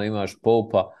Browna, imaš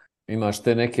Poupa, imaš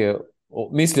te neke,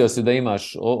 mislio si da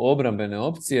imaš obrambene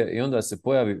opcije i onda se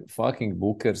pojavi fucking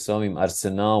Booker sa ovim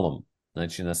arsenalom.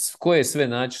 Znači, na koje sve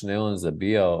načine on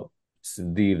zabijao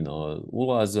divno.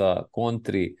 Ulaza,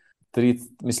 kontri,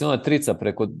 mislim, ona trica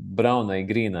preko Browna i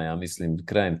Greena, ja mislim,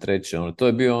 krajem treće. To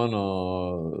je bio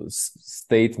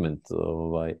statement,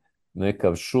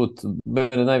 nekav šut.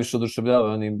 Mene najviše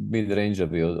oduševljava oni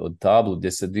mid-range-ovi od tablu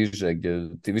gdje se diže, gdje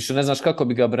ti više ne znaš kako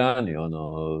bi ga branio,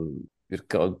 jer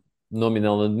kao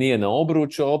nominalno nije na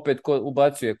obruču, a opet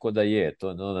ubacuje ko da je, to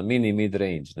je mini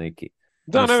mid-range neki.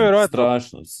 Da, Mislim, nevjerojatno.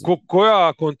 strašno.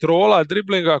 Koja kontrola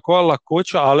driblinga, koja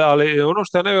lakoća, ali ono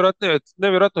što je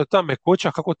nevjerojatno je ta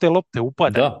mekoća kako te lopte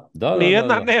upadaju. Da.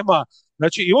 Nijedna nema.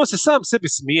 Znači, i on se sam sebi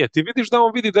smije. Ti vidiš da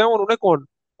on vidi da je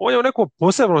on je u nekom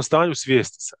posebnom stanju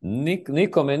svijesti sad.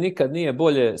 Nikome nikad nije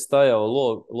bolje stajao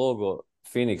logo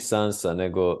Phoenix Sunsa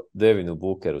nego Devinu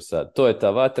Bookeru sad. To je ta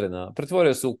vatrena,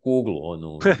 pretvorio se u kuglu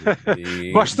onu.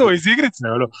 Baš to iz igrice,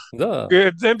 ono. Da.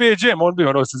 NBA Jam, on bi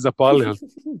ono se zapalio.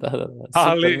 Da,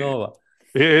 Ali, supernova.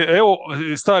 evo,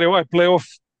 stari, ovaj playoff,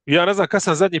 ja ne znam kad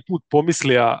sam zadnji put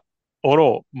pomislio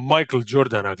Michael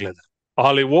Jordana gleda.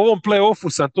 Ali u ovom playoffu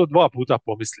sam to 2 puta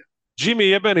pomislio. Jimmy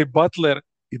jebeni Butler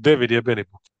i David jebeni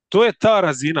Booker. To je ta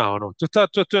razina,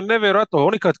 to je nevjerojatno.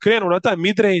 Oni kad krenu na taj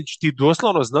midrange, ti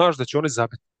doslovno znaš da će oni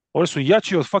zabiti. Oni su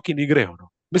jači od fucking igre,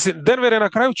 Mislim, Denver je na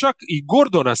kraju čak i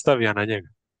Gordona stavio na njega.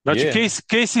 Znači,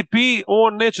 KCP,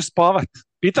 on neće spavat.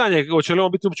 Pitanje je hoće li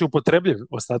on biti uopće upotrebljiv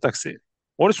ostatak serije.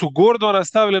 Oni su Gordona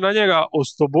stavili na njega,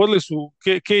 oslobodili su,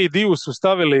 KD-u su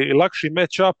stavili lakši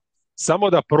match-up, samo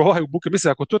da probaju buke.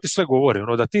 Mislim, ako to ti sve govori,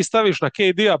 da ti staviš na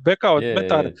KD-a beka od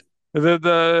metar,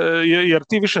 jer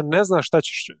ti više ne znaš šta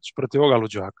ćeš protiv ovoga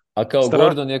luđaka. A kao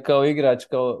Gordon je kao igrač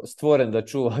kao stvoren da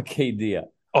čuva KD-a.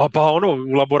 Pa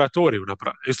u laboratoriju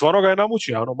napravi. I stvarno ga je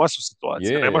namučio, masu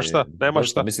situacija. Nema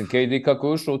šta. Mislim, KD kako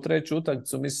je ušao u treću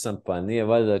utakmicu, mislim pa nije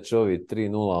valjda da će ovi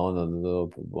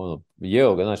 3-0,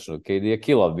 jeo ga, znači, KD je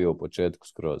kilav bio u početku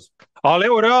skroz. Ali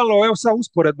realno, sad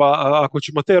usporedba, ako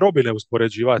ćemo te Robine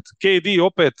uspoređivati, KD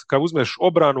opet, kad uzmeš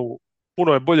obranu,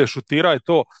 puno je bolje šutira i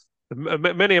to.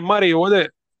 Meni je Mari ovdje,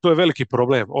 to je veliki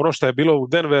problem. Ono što je bilo u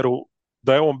Denveru,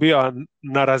 da je on bio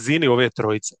na razini ove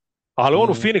trojice. Ali on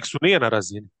u Phoenixu nije na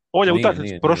razini. On je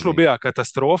utakmicu prošlo bio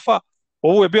katastrofa.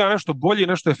 Ovo je bio nešto bolji,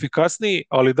 nešto efikasniji,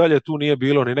 ali dalje tu nije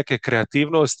bilo ni neke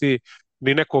kreativnosti,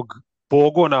 ni nekog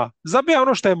pogona. Zabija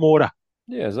ono što je mora.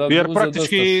 Jer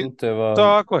praktički,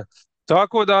 tako je.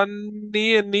 Tako da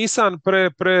nisam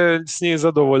pre s njim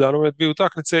zadovoljan ove dvije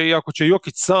utakmice, iako će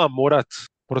Jokić sam morat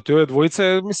protiv ove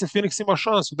dvojice, mislim Phoenix ima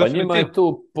šansu, Pa njima definitivno. je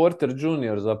tu Porter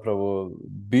Junior zapravo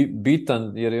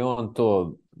bitan jer je on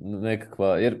to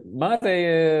nekakva, jer Mare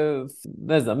je,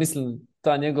 ne znam, mislim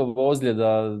ta njegova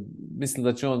ozljeda, mislim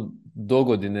da će on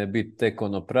dogodine biti tek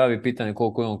ono pravi, pitanje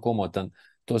koliko je on komotan.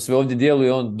 To sve ovdje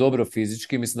djeluje on dobro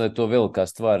fizički, mislim da je to velika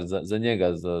stvar za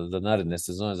njega, za naredne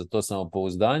sezone, za to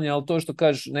samopouzdanje, ali to što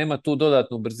kažeš, nema tu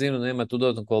dodatnu brzinu, nema tu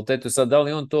dodatnu kvalitetu, sad da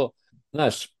li on to,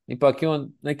 znaš, ipak je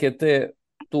on neke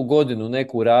tu godinu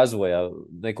neku razvoja,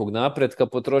 nekog napretka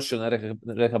potrošio na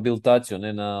rehabilitaciju,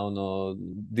 ne na ono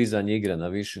dizanje igre na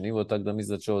viši nivo, tako da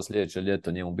mislim da će ovo sljedeće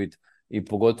ljeto njemu biti i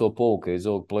pogotovo pouke iz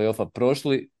ovog play-offa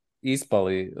prošli,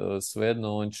 ispali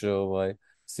svejedno, on će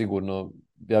sigurno,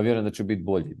 ja vjerujem da će biti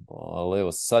bolji, ali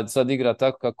evo, sad igra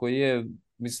tako kako je,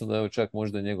 mislim da je čak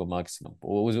možda njegov maksimum,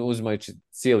 uzimajući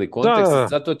cijeli Da, da, kontekst, da.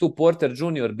 zato je tu Porter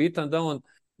Junior bitan da on,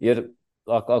 jer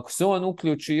ako se on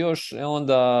uključi još,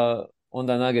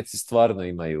 onda Nuggets stvarno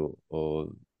imaju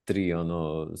tri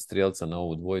strijelca na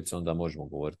ovu dvojicu, onda možemo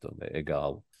govoriti o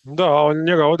egalu. Da, on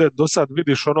njega ovdje do sad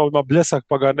vidiš, ono ima bljesak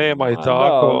pa ga nema i Ma da,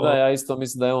 tako. ja isto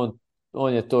mislim da je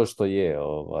on je to što je,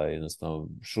 jednostavno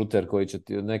šuter koji će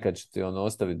ti, nekad će ti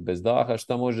ostaviti bez daha,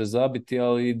 šta može zabiti,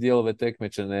 ali i dijelove tekme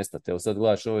će nestati. Evo sad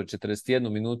gledaš, ovo je 41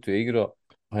 minutu je igrao,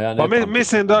 pa ja Pa ne pamtim.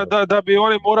 mislim da bi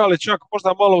oni morali čak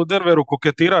možda malo u Denveru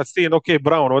koketirati s tim, ok,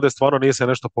 Brown ovdje stvarno nije se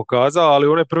nešto pokazao, ali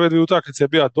one prve dvije utakmice je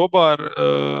bio dobar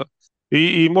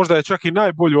i možda je čak i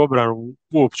najbolju obranu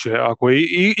uopće, ako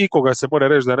ikoga se mora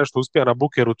reći da je nešto uspija na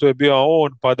Bookeru, to je bio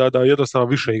on, pa da jednostavno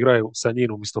više igraju sa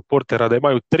njim umjesto Portera, da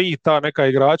imaju tri ta neka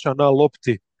igrača na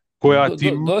lopti koja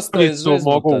ti Dosta je mrvicu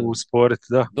mogu zeznuta. usporiti,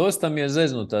 da. Dosta mi je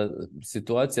zeznuta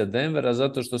situacija Denvera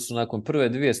zato što su nakon prve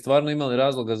dvije stvarno imali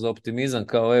razloga za optimizam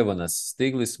kao evo nas,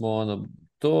 stigli smo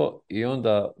to i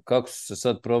onda kako su se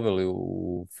sad proveli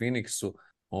u Phoenixu.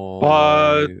 Pa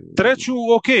ovaj, treću,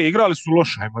 ok, igrali su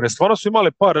loše, ajmo reći. Stvarno su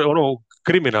imali par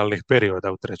kriminalnih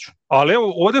perioda u treću. Ali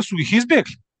evo, ovdje su ih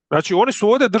izbjegli. Znači, oni su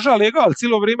ovdje držali egal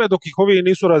cijelo vrijeme dok ih ovi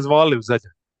nisu razvalili u zadnje.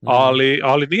 mm.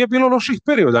 Ali nije bilo loših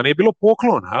perioda, nije bilo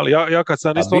poklona. Ali ja kad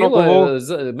sam A isto ono bilo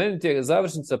govorio, je, meni ti je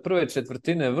završnica prve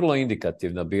četvrtine vrlo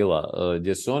indikativna bila,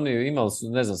 gdje su oni imali,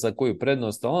 ne znam sad koju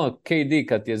prednost, ali KD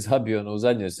kad je zabio u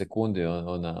zadnjoj sekundi,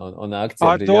 ona akcija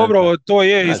a briljantna. dobro, to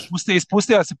je, Znaš,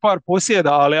 ispustio se par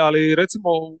posjeda, ali recimo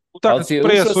ali utakmicu ti je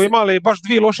prije ušao su si, imali baš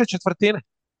dvije loše četvrtine.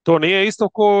 To nije isto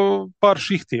ko par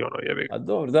šihti, ono jebi ga. a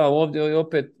dobro, da, ovdje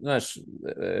opet, znaš,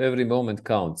 every moment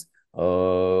counts.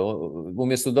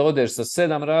 Umjesto da odeš sa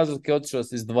 7 razlike, otišao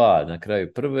si s 2 na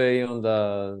kraju prve i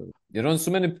onda, jer oni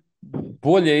su meni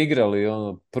bolje igrali,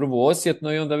 prvu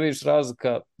osjetno i onda vidiš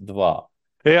razlika 2.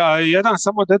 A jedan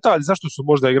samo detalj, zašto su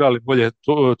možda igrali bolje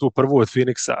tu prvu od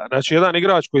Phoenixa? Znači, jedan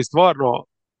igrač koji stvarno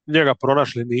njega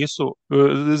pronašli nisu,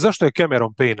 zašto je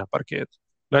Cameron Payne na parketu?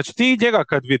 Znači, ti njega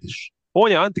kad vidiš,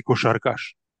 on je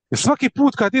antikošarkaš. Jer svaki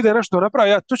put kad ide nešto napravi,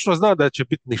 ja točno znam da će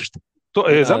biti ništa.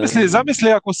 Ja,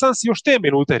 Zamisli ako sam si još te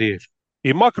minute riješi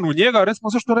i maknu njega, recimo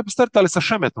zašto ne bi startali sa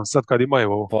Šemetom sad kad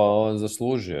imaju ovo? pa on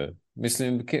zaslužuje.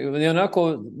 Mislim, je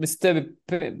onako, mislim,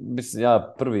 tebi, mislim,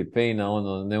 ja prvi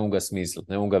Payna, ne mogu ga smislit,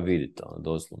 ne mogu ga vidjeti,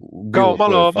 doslovno, u Kao bilo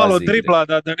kojoj malo fazi igre. dribla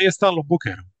da nije stalno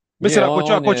buker. Mislim,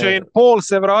 Je, ako će in Paul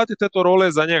se vratiti, eto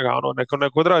role za njega,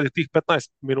 neko odradi tih 15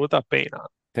 minuta Payna.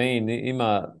 Payne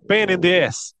ima, Pain in the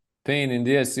ass. Pain in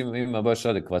the ass ima baš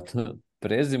adekvatno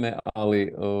prezime,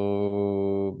 ali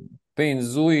Pain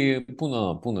zuji,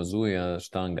 puno zuja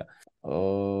štanga.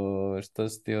 Šta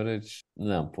si htio reći?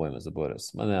 Nemam pojma, zaboravio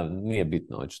sam. Ma ne, nije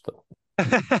bitno očito.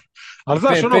 Ali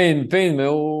znaš, Pain me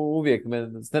uvijek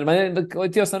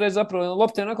htio sam reći zapravo,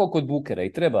 lopta je onako kod Bookera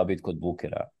i treba biti kod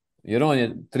Bookera. Jer on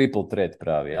je triple threat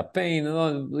pravi. A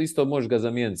Payne, isto može ga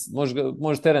zamijeniti.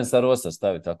 Može Terensa Rossa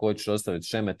staviti ako hoćeš ostaviti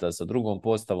Šemeta sa drugom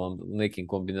postavom u nekim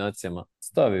kombinacijama.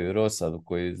 Stavi Rossa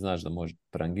koji znaš da može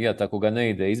prangijati. Ako ga ne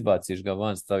ide, izbaciš ga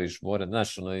van, staviš Warren.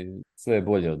 Znaš, sve je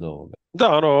bolje od ovoga.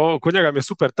 da, kod njega mi je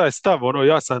super taj stav,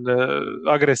 ja sam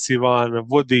agresivan,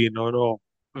 vodim,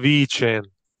 vičen,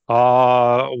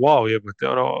 a wow, jebote,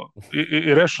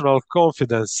 irrational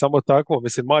confidence, samo tako,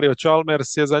 mislim, Mario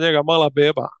Chalmers je za njega mala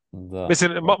beba. Da.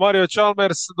 Mislim, Mario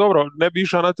Chalmers, dobro, ne bi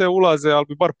išao na te ulaze, ali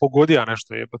bi bar pogodio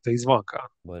nešto, jebote, izvanka.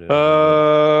 Bar E, je,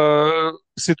 da.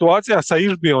 situacija sa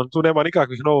Išbijom, tu nema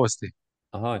nikakvih novosti.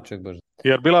 Aha, ček baš.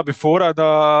 Jer bila bi fora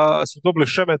da su dobili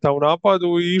Šemeta u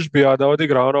napadu i Išbija da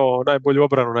odigra najbolju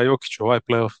obranu na Jokiću ovaj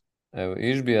playoff. Evo,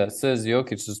 Išbija says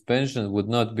Jokic suspension would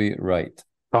not be right.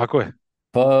 Tako je.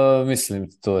 Pa, mislim,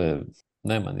 to je,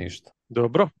 nema ništa.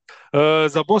 Dobro.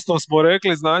 Za Boston smo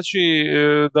rekli, znači,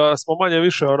 da smo manje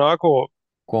više onako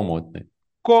Komotni.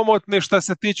 komotni što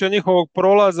se tiče njihovog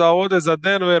prolaza ovdje za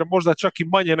Denver, možda čak i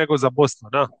manje nego za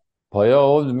Boston, a? Pa ja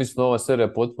ovdje mislim da ova serija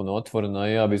je potpuno otvorena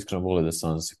i ja bi iskreno volio da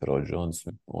Sansi prođu. Oni su,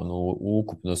 ono,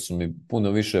 ukupno su mi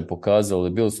puno više pokazali.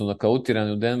 Bili su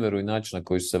nokautirani u Denveru i način na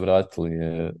koji su se vratili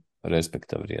je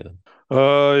respekta vrijedan. E,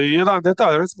 jedan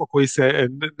detalj, recimo, koji se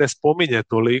ne spominje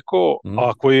toliko, Mm?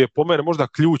 a koji je po mene možda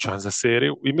ključan za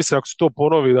seriju, i mislim ako se to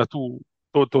ponovi da tu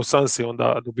to Sansi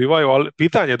onda dobivaju, ali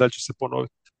pitanje je da li će se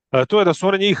ponoviti. To je da su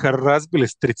oni njih razbili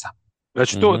s tricama.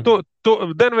 Znači, Mhm.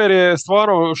 Denver je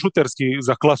stvarno šuterski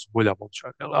za klasu bolja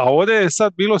momčad, jel? A ovdje je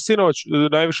sad bilo sinoć,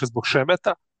 najviše zbog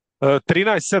Šemeta,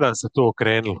 13-7 se to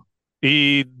okrenulo.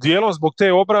 I dijelom zbog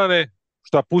te obrane,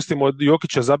 šta pustimo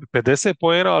Jokića zabi 50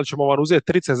 poena, ali ćemo vam uzeti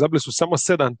trice, zabili su samo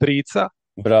 7 trica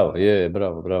Bravo,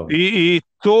 bravo, bravo. i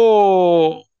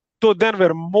to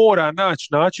Denver mora naći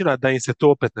načina da im se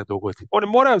to opet ne dogodi. Oni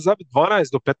moraju zabiti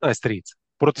 12 do 15 trica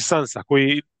protiv Sansa,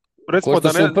 koji Ko recimo što da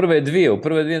su ne... u prve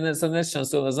dvije, sad ne sjećam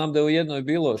se, znam da je u jednoj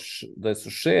bilo da su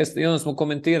 6 i onda smo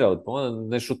komentirali, pa onda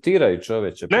ne šutiraju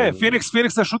čoveče. Pa... Ne,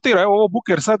 Phoenix ne šutira, evo ovo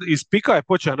Booker sad iz pika je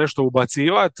počeo nešto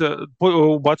ubacivati,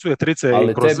 ubacuje trice i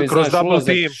Ali tebi, kroz znaš, double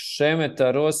ulazak team.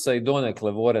 Šemeta, Rosa i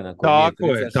donekle Vorena koji nije Tako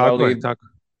je, tricaš, tako je, ali tako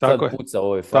sad je, puca u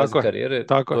ovoj fazi tako je, karijere,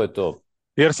 tako je. to je to.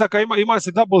 Jer sad kad ima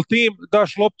se double team,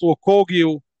 daš loptu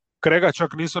Okogiju, Krega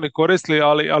čak nisu ni koristili,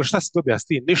 ali šta se dobija s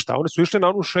tim? Ništa. Oni su išli na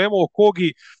onu šemu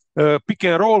Okogi, pick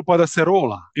and roll pa da se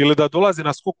rola ili da dolazi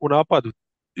na skok u napadu.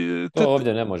 To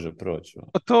ovdje ne može proći.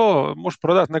 To možeš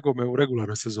prodati nekome u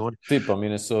regularnoj sezoni. Tipa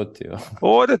Minnesota.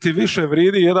 Ovdje ti više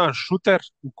vridi jedan šuter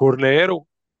u korneru,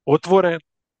 otvoren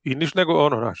i niš nego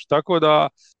ono, naš. Tako da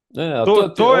Ne, to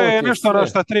ovo je ti je nešto na sve.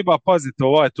 što treba paziti.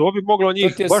 To bi moglo To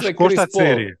njih ti je baš sve koštati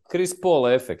serije. Chris Paul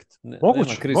efekt. Nema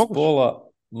Moguće, Chris moguće. Paula,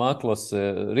 maklo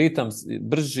se, ritam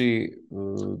brži.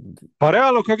 Pa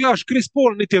realno kad gledaš Chris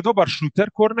Paul niti je dobar šuter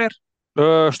korner.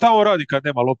 Šta on radi kad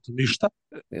nema loptu? Ništa.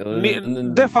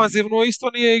 Defanzivno isto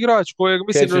nije igrač kojeg Catch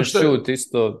mislim and šta, shoot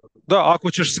isto. da,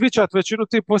 ako ćeš svičat većinu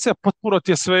tih poslija, potpuno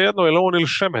ti je svejedno ili on ili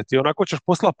Šemet i onako ćeš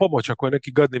posla pomoć ako je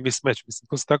neki gadni mismatch. Mislim,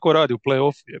 to se tako radi u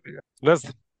play-offu. Ne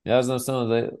znam. Ja znam samo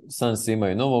da Suns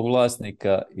imaju novog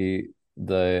vlasnika i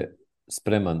da je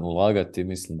spreman ulagati.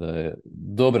 Mislim da je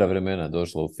dobra vremena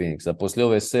došla u Phoenix. A poslije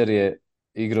ove serije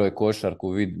igrao je košarku,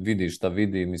 vidi šta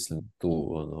vidi, mislim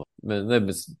tu ono, ne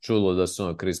bi čulo da su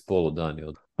ono Chris Paulu dani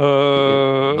od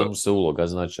da mu se uloga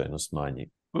značajno smanji.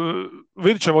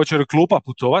 Vidit ćemo hoće li klupa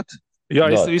putovat. Ja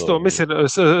Da, isto mislim,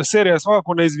 serija je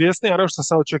svakako neizvjesnija nego što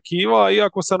sam očekivao,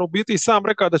 iako sam u biti sam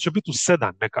rekao da će biti u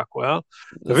 7 nekako, ja.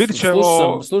 Vidit ćemo...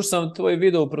 Slušao sam tvoj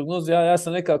video u prognozi, ja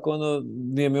sam nekako ono,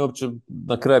 nije mi uopće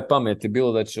na kraj pameti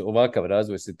bilo da će ovakav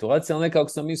razvoj situacije, ali nekako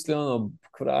sam mislio ono,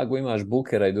 vragu imaš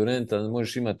Bookera i Duranta,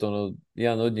 možeš imati ono,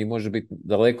 jedan od njih može biti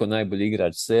daleko najbolji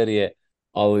igrač serije,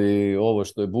 ali ovo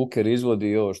što je Booker izvodi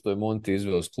i ovo što je Monty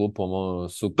izveo s klupom, ono,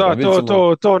 super.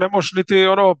 Da, to ne možeš niti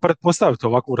ono pretpostaviti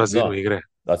ovakvu razinu igre.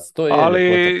 Da, to je ali,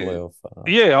 ljepota play-offa.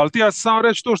 Je, ali ti ja sam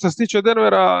reći to što se tiče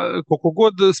Denvera, koliko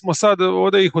god smo sad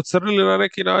ovdje ih ocrnili na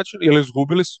neki način, ili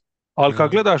izgubili su, ali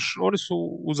kad gledaš, oni su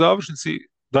u završnici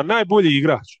da najbolji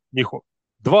igrač njihov.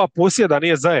 2 posjeda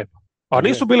nije zajedno. A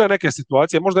nisu bile neke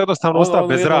situacije, možda jednostavno ostao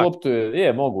bez rada. Loptu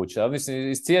je moguće, ali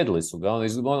mislim, iscijedili su ga.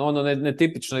 Ono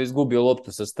netipično izgubio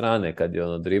loptu sa strane kad je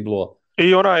ono driblo.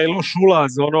 I onaj loš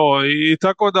ulaz, i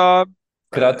tako da...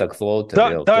 Kratak floater,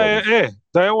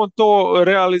 da je on to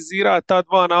realizira, ta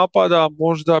 2 napada,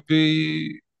 možda bi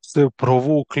se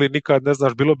provukli, nikad ne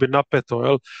znaš, bilo bi napeto,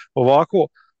 jel? Ovako.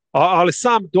 Ali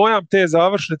sam dojam te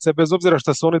završnice, bez obzira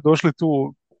što su oni došli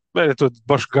tu, meni to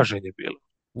baš gaženje bilo.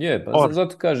 Je, pa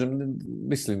zato kažem,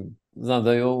 mislim, znam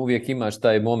da uvijek imaš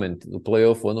taj moment u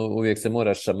play-offu, uvijek se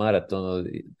moraš šamarati,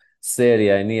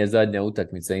 serija i nije zadnja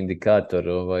utakmica indikator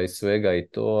svega i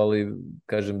to, ali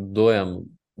kažem, dojam,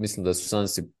 mislim da su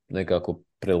Sansi nekako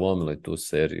prelomili tu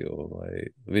seriju,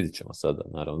 vidit ćemo sada,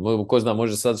 naravno. Ko zna,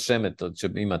 može sad Šemet će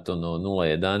imati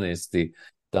 0-11 i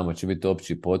tamo će biti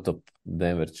opći potop,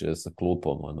 Denver će sa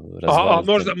klupom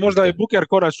možda i Booker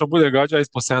konačno bude gađa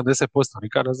ispod 70%,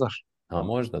 nikad ne znaš. A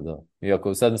možda, da.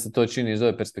 Iako sad mi se to čini iz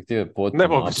ove perspektive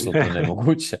potpuno, apsolutno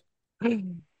nemoguće.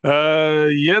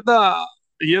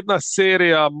 Jedna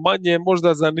serija manje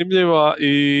možda zanimljiva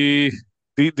i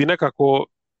di nekako,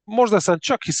 možda sam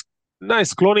čak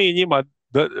najskloniji njima,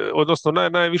 odnosno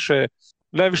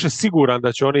najviše siguran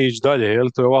da će oni ići dalje, jel?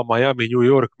 To je ova Miami, New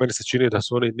York, meni se čini da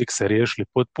su oni Knickse riješili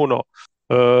potpuno.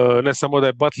 Ne samo da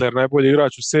je Butler najbolji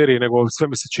igrač u seriji, nego sve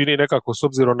mi se čini nekako s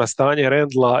obzirom na stanje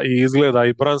Randla i izgleda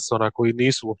i Brunsona koji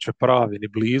nisu uopće pravi ni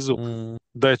blizu, Mm,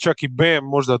 da je čak i Bam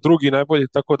možda drugi najbolji,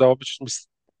 tako da obično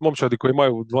momčadi koji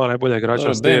imaju dva najbolja igrača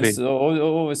u dobro, Bam seriji. u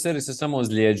ovoj seriji se samo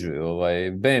ozljeđuju.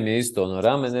 Bam je isto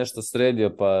rame nešto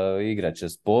sredio, pa igraće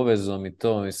s povezom i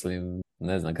to, mislim,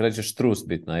 ne znam, kada će Štrus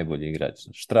biti najbolji igrač?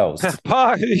 Štraus.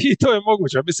 Pa i to je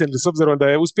moguće, mislim, s obzirom da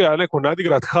je uspio neko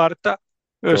nadigrat Harta,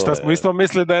 To šta smo je isto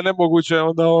mislili da je nemoguće,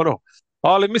 onda ono.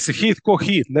 Ali mislim, hit ko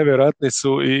hit, nevjerojatni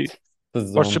su i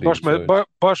zombi čovječ.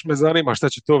 baš me zanima šta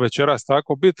će to večeras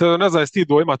tako biti. Ne znam, jesi ti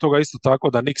dojma toga isto tako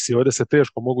da Nixi ovdje se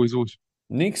teško mogu izvući.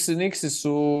 Nixi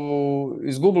su,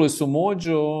 izgubili su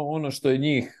mođu, ono što je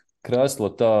njih krasilo,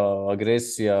 ta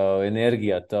agresija,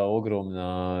 energija, ta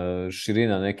ogromna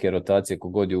širina neke rotacije,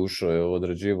 kogod je ušao je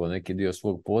odrađivao neki dio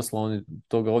svog posla, oni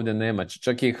toga ovdje nema.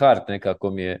 Čak i Hart nekako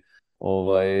mi je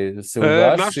se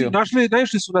ugasio.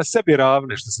 Naišli su na sebi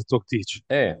ravne što se tog tiče.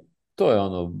 To je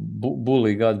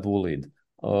bully got bullied.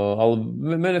 Ali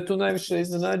mene tu najviše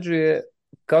iznenađuje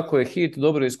kako je Heat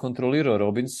dobro iskontrolirao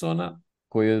Robinsona,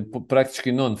 koji je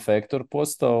praktički non-factor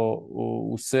postao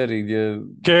u seriji gdje...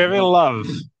 Kevin Love.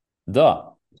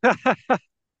 Da.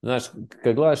 Znaš,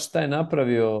 kad gledaš šta je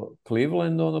napravio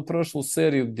Cleveland, prošlu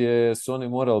seriju gdje su oni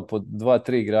morali po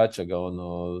 2-3 igrača ga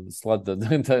slat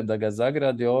da ga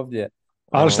zagradi ovdje.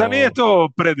 Ali šta nije to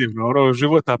predivno,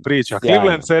 životna priča. Sjajno.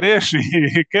 Cleveland se riješi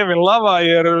Kevin Lava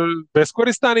jer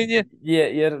beskoristan je.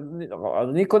 Jer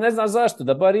niko ne zna zašto,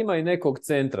 da bar ima i nekog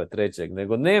centra trećeg,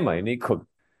 nego nema i nikog.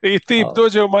 I tip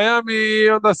dođe u Miami i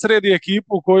onda sredi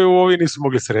ekipu koju ovi nisu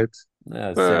mogli srediti.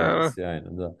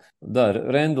 Sjajno, da. Da,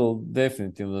 Randall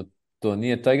definitivno to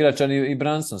nije taj igrač, ali i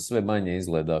Brunson sve manje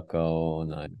izgleda kao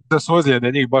onaj. Da su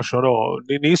ozljede njih baš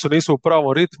nisu u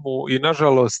pravom ritmu i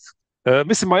nažalost,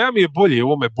 mislim Miami je bolji u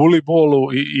ovome bully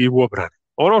ballu i u obrani.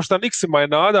 Ono što Nixima je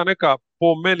nada neka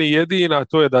po meni jedina,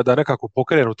 to je da nekako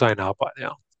pokrenu taj napad.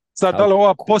 Ja. Sad, da li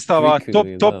ova postava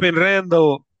Topin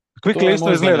Randall, Quickly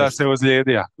isto izgleda se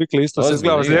ozlijedija. Quickly isto se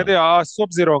izgleda ozlijedija, a s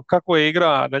obzirom kako je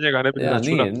igra, na njega ne bi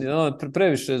računao. Nije,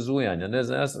 previše zujanja, ne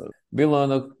znam,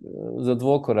 bilo za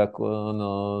dvokorak,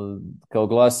 kao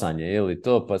glasanje, ili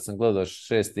to, pa sam gledao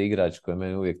šesti igrač koji je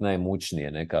meni uvijek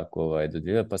najmučnije nekako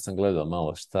dodjeljuje, pa sam gledao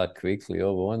malo šta Quickly,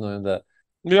 onda...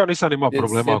 Ja nisam imao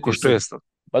problema ako šesto.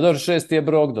 Pa dobro, šesti je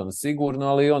Brogdon, sigurno,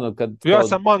 ali kad... Ja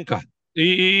sam manka.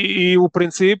 I u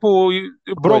principu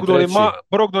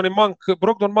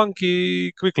Brogdon, Monk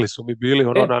i Quickly su mi bili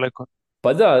na neko.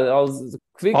 Pa da, ali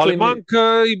Quickly... Ali Monk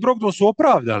i Brogdon su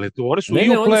opravdali to. Oni su i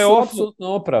u oni su apsolutno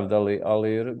opravdali,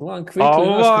 ali gledam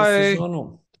Quickly kroz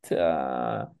sezonu.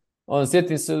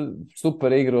 Sjetim se,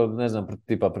 super igro, ne znam,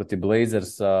 protiv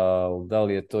Blazersa, da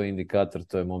li je to indikator,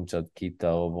 to je momčad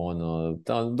Kita,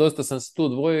 dosta sam se tu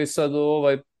dvojio i sad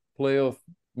ovaj playoff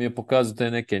mi je pokazao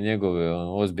te neke njegove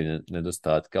ozbiljne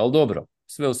nedostatke, ali dobro,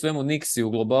 sve u svemu Nixi u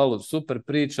globalu, super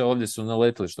priča, ovdje su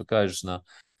naletili, što kažeš, na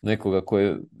nekoga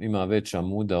koji ima veća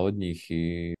muda od njih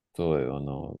i to je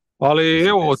Ali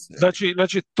evo,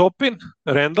 znači Topin,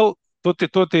 Randall,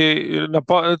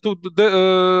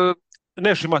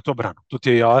 neš imat obranu, to ti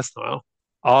je jasno, jel?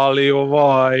 Ali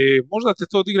možda te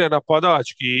to odigne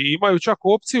napadački, imaju čak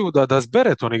opciju da s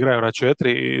Bereton igraju na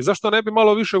 4, zašto ne bi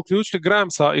malo više uključili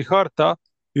Gramsa i Harta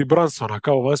i Brunsona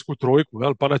kao vanjsku trojku,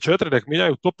 jel? Pa na 4 nek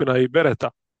mijenjaju Topina i Bereta,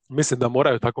 mislim da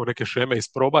moraju tako neke šeme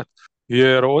isprobat,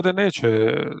 jer ovdje neće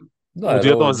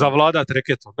odjednom zavladat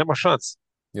reketom, nema šans.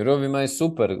 Jer ovima je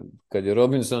super, kad je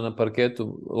Robinson na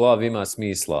parketu, Lav ima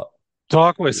smisla.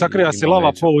 Tako je, sakrija se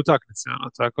Lava po utakmici,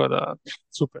 tako da,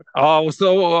 super.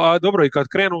 A dobro, i kad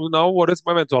krenu na ovo,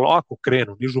 recimo eventualno, ako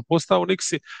krenu nižu postavu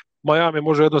Nixi, Miami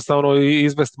može jednostavno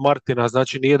izvesti Martina,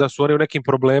 znači nije da su oni u nekim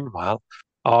problemima, jel?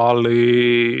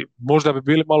 Ali možda bi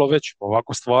bili malo veći,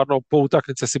 ovako stvarno po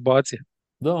utakmice si bacije.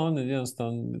 Da, oni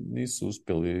jednostavno nisu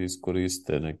uspjeli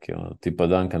iskoristiti neke, tipa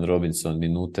Duncan Robinson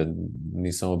minute,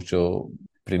 nisam uopće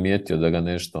primijetio da ga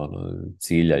nešto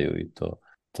ciljaju i to.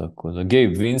 Tako da,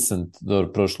 Gabe Vincent,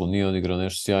 dobro, prošlo nije odigrao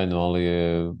nešto sjajno, ali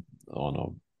je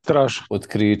strašan.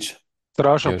 Otkriće.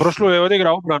 Strašan. Prošlo je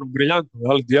odigrao obranu briljantno,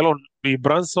 ali dijelom i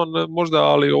Brunson možda,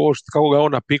 ali ovo kako ga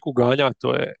on na piku ganja,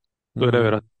 to je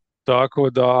nevjerojatno. Tako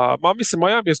da, mislim,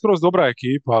 Miami je skroz dobra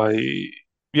ekipa i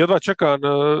jedva čekam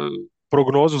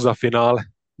prognozu za finale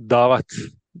davat.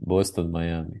 Boston,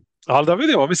 Miami. Ali da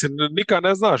vidimo, mislim, nikad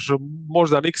ne znaš,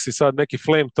 možda Nixi sad neki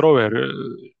flame thrower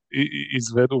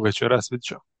izvedu večeras, vidit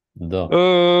ću. Da.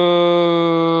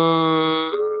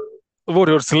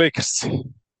 Warriors Lakers.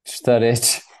 Šta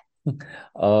reći?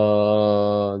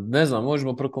 Ne znam,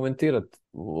 možemo prokomentirati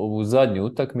ovu zadnju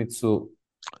utakmicu.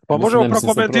 Pa Mislim, možemo ne mislim sa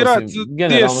prokomentirati prosim, gdje je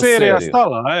generalno serija seriju.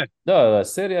 stala, Da,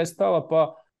 serija je stala,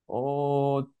 pa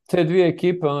te dvije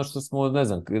ekipe, ono što smo, ne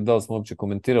znam, da li smo uopće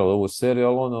komentirali ovu seriju,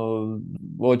 ali ono,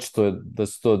 očito je da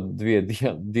su to dvije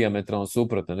dijametralno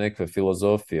suprotne nekakve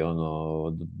filozofije, ono,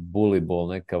 od bully ball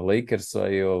neka Lakersa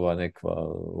i ova neka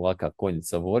laka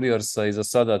konjica Warriorsa i za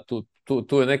sada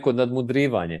tu je neko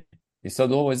nadmudrivanje. I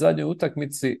sad u ovoj zadnjoj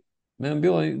utakmici meni je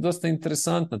bilo dosta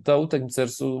interesantna ta utakmica jer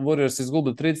su Warriors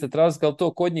izgubili 30 razlika, ali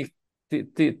to kod njih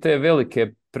te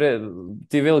velike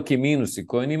ti veliki minusi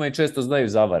koje njima i često znaju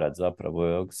zavarat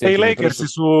zapravo. I Sjećam i Lakersi prošlo.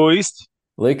 su isti.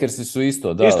 Lakersi su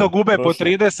isto, Isto da, gube po prošlo.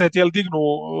 30 jel dignu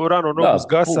rano nogu s Da,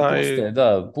 gasa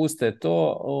i... puste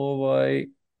to,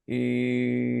 i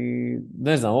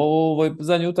ne znam, ovoj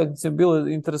zadnjoj utakmici je bilo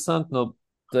interesantno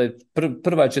da je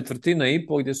prva četvrtina i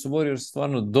pol gdje su Warriors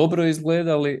stvarno dobro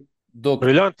izgledali, dok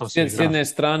Briljantno su s igrali. jedne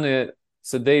strane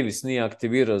se Davis nije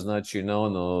aktivirao, znači na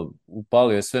ono,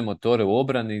 upalio je sve motore u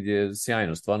obrani gdje je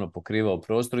sjajno stvarno pokrivao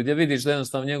prostor, gdje vidiš da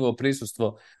jednostavno njegovo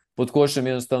prisustvo pod košem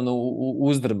jednostavno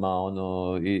uzdrma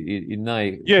ono i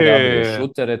najhrabrije Je,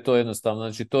 šutere, to jednostavno,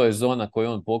 znači to je zona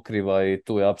koju on pokriva i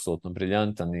tu je apsolutno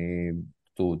briljantan i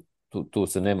tu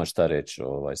se nema šta reći,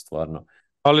 stvarno.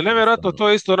 ali nevjerojatno Jednostavno. to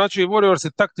je isto, znači Warriors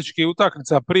je taktički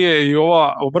utakmica prije i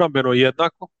ova obrambeno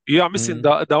jednako i ja mislim Mm.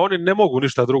 da oni ne mogu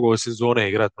ništa drugo od sezone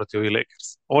igrati protiv ovih Lakers.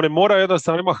 Oni moraju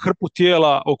jednostavno imati hrpu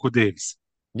tijela oko Davisa.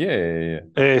 Je.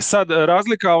 Sad,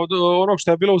 razlika od onog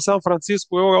što je bilo u San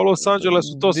Francisco i ovoga u Los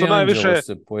Angelesu, to su D'Angelo najviše,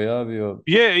 se pojavio.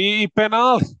 je i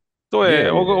penali, to je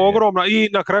Je. ogromna, i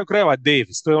na kraju krajeva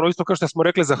Davis, to je ono isto kao što smo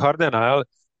rekli za Hardena, jel?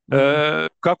 Mm.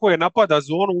 Kako je napada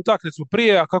zonu utakmicu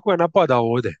prije, a kako je napada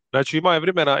ovdje. Znači ima je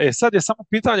vremena, sad je samo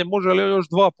pitanje može li još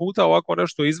 2 puta ovako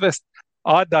nešto izvest,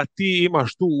 a da ti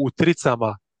imaš tu u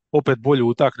tricama opet bolju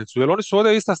utakmicu. Jer oni su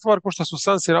ovdje ista stvar kao što su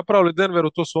Sansi napravili Denveru,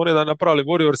 to su oni da napravili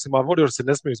Warriorsima, a Warriorsi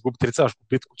ne smiju izgubiti tricašku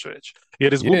bitku, čovječe.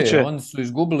 Jer izgubit će Oni su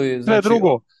izgubili, sve znači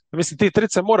drugo. Mislim, ti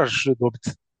trice moraš dobiti.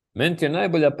 meni je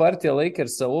najbolja partija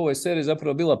Lakersa u ovoj seriji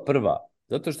zapravo bila prva.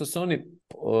 Zato što su oni,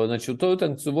 znači u toj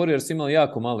utakmici su Warriors imali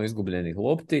jako malo izgubljenih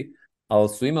lopti, ali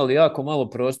su imali jako malo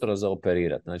prostora za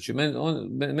operirati. Znači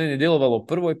meni je djelovalo u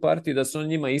prvoj partiji da su oni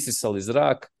njima isisali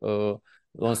zrak,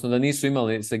 odnosno da nisu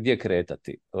imali se gdje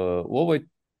kretati. U ovoj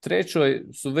trećoj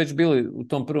su već bili u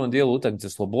tom prvom dijelu utakmice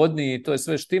slobodniji i to je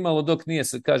sve štimalo dok nije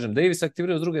se, kažem, Davis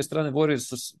aktivirao, s druge strane Warriors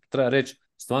su, treba reći,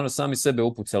 stvarno sami sebe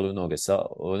upucali u noge sa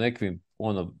nekvim,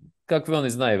 kakve oni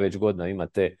znaju već godina, ima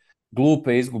te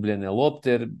glupe izgubljene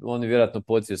lopte, jer oni vjerojatno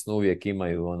podsvjesno uvijek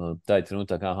imaju taj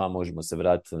trenutak, aha, možemo se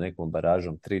vratiti sa nekom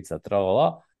baražom trica,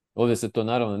 tralala. Ovdje se to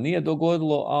naravno nije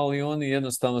dogodilo, ali oni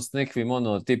jednostavno s nekvim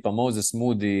tipa Moses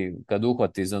Moody kad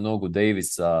uhvati za nogu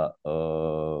Davisa,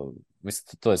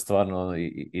 mislim, to je stvarno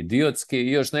idiotski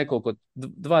i još nekoliko,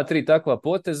 2-3 takva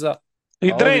poteza,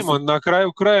 I a ovi su Draymond na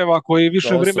kraju krajeva koji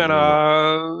više vremena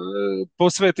osobno, da.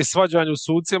 posveti svađanju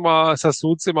sucima, sa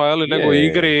sucima, nego Je,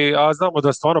 igri, a znamo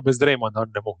da stvarno bez Draymonda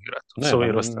oni ne mogu igrati. ne, S ma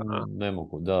ovim rostom. ne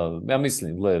mogu, da. Ja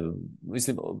mislim,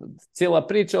 mislim, cijela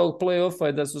priča ovog play-offa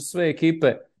je da su sve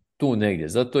ekipe tu negdje.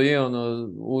 Zato je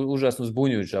užasno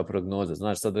zbunjujuća prognoza.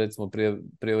 Znaš, sad recimo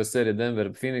prije ove serije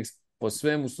Denver-Phoenix, po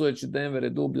svemu sudeći Denver je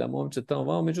dublja momče tamo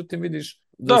malo, međutim vidiš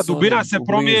da Da, su dubina oni se u blizu.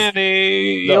 promijeni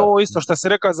i Da, ovo isto što se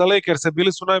rekao za Lakers,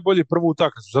 bili su najbolji prvu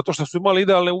utakmicu, zato što su imali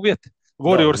idealne uvjete. da,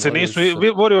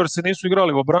 Warriorsi nisu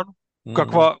igrali u obranu, mm,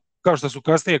 kakva, kao što su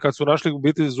kasnije, kad su našli u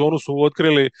biti zonu, su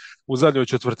otkrili u zadnjoj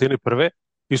četvrtini prve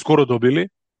i skoro dobili.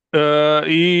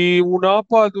 I u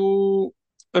napadu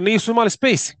nisu imali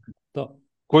spacing, da.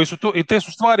 koji su to, i te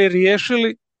su stvari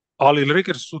riješili, ali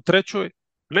Lakers su u trećoj.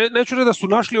 Neću reći da su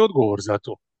našli odgovor za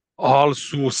to, ali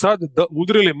su sad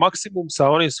udrili maksimum sa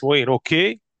onim svojim, ok,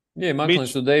 Je, mi, maknuli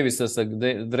su Davisa sa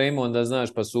Draymonda,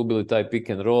 znaš, pa su ubili taj pick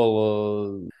and roll.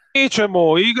 mi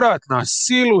ćemo igrat na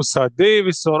silu sa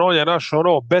Davisom, on je naš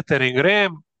battering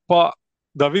ram, pa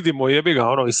da vidimo jebi ga,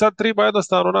 i sad treba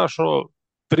jednostavno naš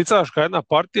tricaška jedna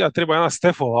partija, treba jedna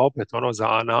Stefova opet, za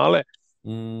anale,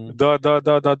 Mm,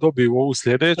 da dobiju ovu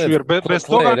sljedeću, Steph jer bez Clay,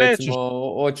 toga recimo, nećeš.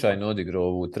 očajno odigrao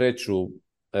ovu treću.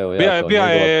 Evo, ja kao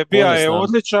njegova Bija je ponosna.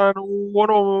 odličan u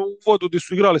onom uvodu gdje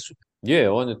su igrali super. Je,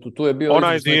 on je tu je bio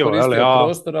Onaj izvrsno je dio, koristio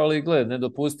prostor, ali gled,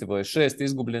 nedopustivo je 6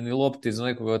 izgubljenih lopti za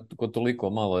nekoga ko toliko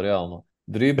malo realno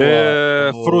dribla.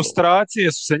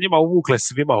 Frustracije su se njima uvukle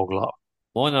svima u glavu.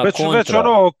 Ona Već kontra,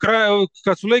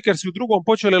 kad su Lakersi u drugom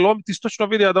počeli lomiti, točno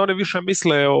vidio da oni više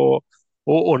misle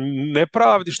o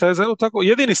nepravdi, šta je za jedno tako.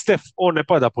 Jedini Stef, on ne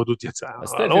pada pod utjecajem. a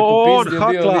Steph je On popizdio bio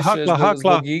hakla, više hakla, zbog,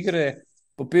 hakla. zbog igre,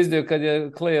 popizdio kad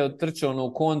je Clay otrčao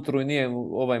u kontru i nije,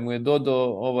 mu je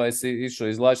dodao, se išao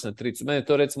izvlači na tricu. Mene je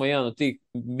to recimo jedan od tih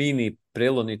mini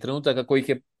prelomnih trenutaka kojih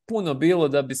je puno bilo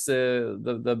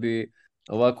da bi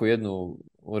ovako jednu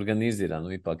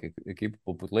organiziranu ipak ekipu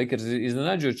poput Lakers,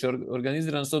 iznenađujuće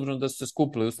organizirano s obzirom da su se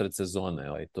skupili usred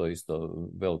sezone, to je isto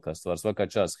velika stvar, svaka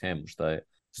čast Hemu šta je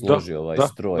Da, složio ovaj da.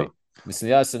 stroj.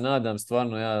 Mislim, ja se nadam,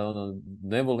 stvarno, ja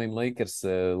ne volim Lakers,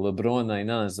 LeBrona i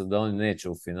nadam se da oni neće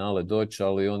u finale doći,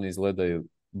 ali oni izgledaju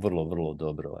vrlo, vrlo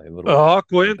dobro. Vrlo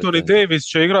Ako Anthony kompetentno. Davis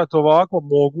će igrati ovako,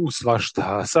 mogu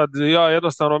svašta. Sad ja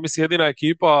jednostavno mislim jedina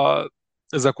ekipa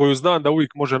za koju znam da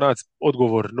uvijek može naći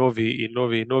odgovor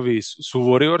novi su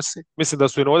Warriorsi. Mislim da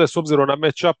su im ovdje s obzirom na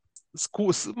matchup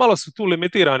malo su tu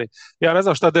limitirani. Ja ne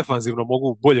znam šta defanzivno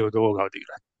mogu bolje od ovoga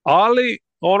odigrati. Ali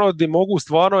ono gdje mogu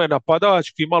stvarno je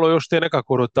napadački, malo još te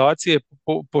nekako rotacije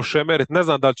pošemeriti. Ne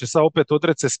znam da li će sad opet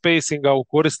odreći se spacinga u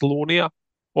korist Lunija,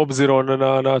 obzirom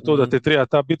na to da te treba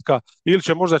ta bitka, ili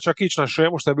će možda čak ići na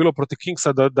šemu što je bilo protiv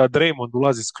Kingsa da Draymond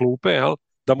ulazi s klupe, jel?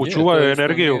 Da mu Je, to čuvaju isto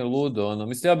energiju. nije ludo.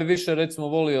 Mislim, ja bi više recimo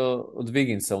volio od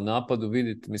Wigginsa u napadu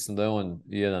vidjeti, mislim da je on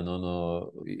jedan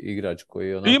igrač koji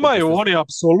je onako... Imaju oni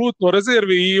apsolutno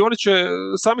rezervi i oni će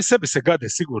sami sebi se gade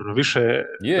sigurno više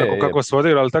Je. kako su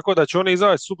odigrali, tako da će oni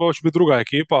izaći super, ovo će biti druga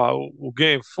ekipa u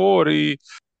Game 4 i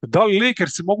da li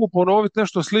Lakersi mogu ponoviti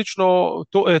nešto slično,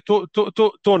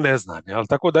 to ne znam, jel?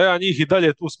 Tako da ja njih i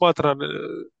dalje tu smatram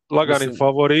laganim Mislim,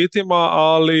 favoritima,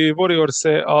 ali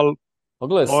Warriors ali pa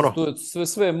gledaj, ono, tu je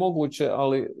sve moguće,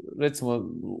 ali recimo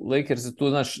Lakers tu,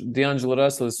 znaš, D'Angelo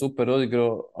Russell je super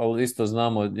odigrao, ali isto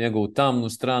znamo njegovu tamnu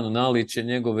stranu, naličje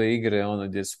njegove igre,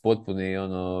 gdje su potpuni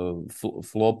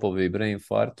flopovi, brain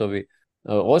fartovi.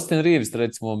 Austin Reeves,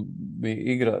 recimo, mi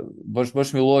igra,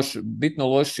 baš mi bitno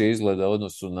lošije izgleda u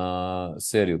odnosu na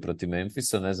seriju protiv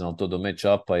Memphisa, ne znam, to do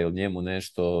match-upa ili njemu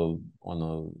nešto,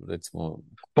 recimo,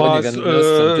 kod pa njega ne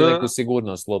osjećam tu neku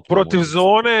sigurnost loptom. protiv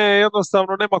zone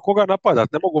jednostavno nema koga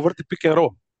napadat, ne mogu vrti pick and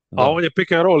roll. A Da. on je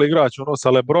pick and roll igrač, sa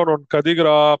LeBronom kad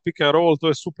igra pick and roll, to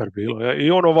je super bilo.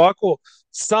 I on ovako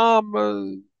sam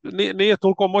nije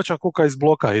toliko moćan koliko iz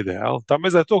bloka ide. Jel? Tamo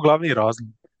je to glavni razlog.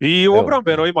 I Evo,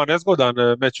 obrambeno ima nezgodan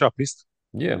matchup isto.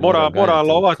 mora Mora ganjati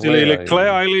lovat ili Kleja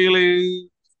Kleja ili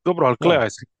dobro, ali Kleja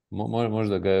da, je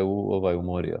možda ga je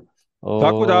umorio.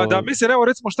 tako da mislim, evo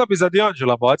recimo šta bi za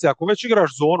D'Angela bacio, ako već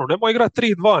igraš zonu, nemoj igrati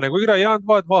 3-2, nego igra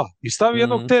 1-2-2 i stavi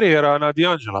jednog Mhm. terijera na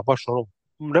D'Angela, baš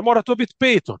ne mora to biti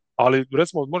Peyton, ali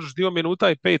recimo možeš dio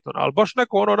minuta i Peyton, ali baš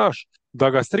neko naš, da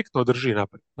ga striktno drži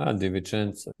naprijed. Di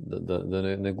Vicenza, da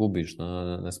ne gubiš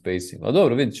na spacing. A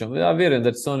dobro, vidit ćemo. Ja vjerujem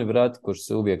da će se oni vratiti, ko što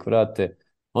se uvijek vrate.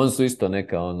 Oni su isto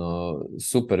neka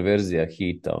super verzija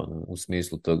hita, u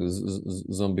smislu tog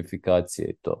zombifikacije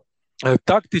i to.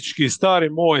 Taktički, stari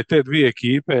moj, te dvije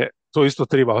ekipe, to isto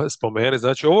treba spomenuti.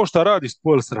 Znači, ovo što radi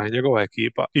Spoelstra i njegova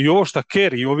ekipa i ovo što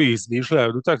Kerry i ovi izmišljaju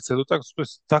od utakmice do utakmice, to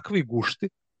su takvi gušti,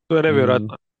 to je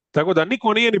nevjerojatno. Tako da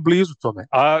niko nije ni blizu tome.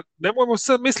 A nemojmo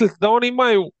sad misliti da oni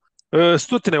imaju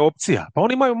stotine opcija. Pa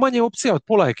oni imaju manje opcija od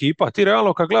pola ekipa. Ti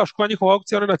realno kad gledaš koja njihova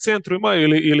opcija, oni na centru imaju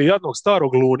ili jednog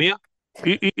starog Lunija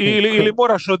ili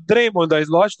moraš od Draymonda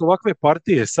izvlačiti ovakve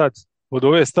partije sad od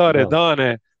ove stare Da.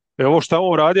 dane. Ovo što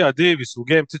on radi, a Davis u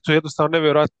Game 3, to je jednostavno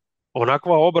nevjerojatno.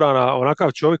 Onakva obrana,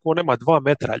 onakav čovjek, on nema 2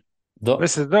 metra. Do.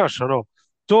 Mislim, znaš,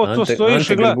 to stojiš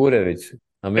Ante i gleda. Grigurević,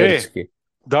 američki.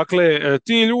 Dakle,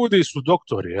 ti ljudi su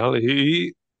doktori, jel?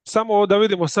 I samo da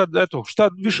vidimo sad, eto, šta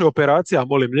više operacija,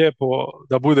 molim lijepo,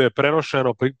 da bude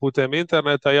prenošeno putem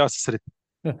interneta, ja se sretim.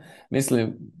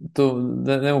 Mislim, tu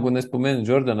ne mogu ne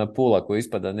spomenuti Jordana Poola koji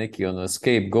ispada neki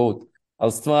scapegoat,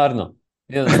 ali stvarno,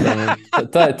 jednostavno,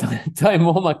 taj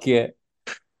momak je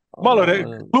Malo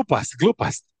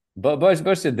glupast.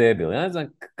 baš je debil. Ja ne znam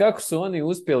kako su oni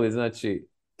uspjeli, znači,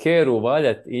 Keru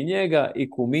valjati i njega i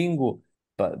Kumingu,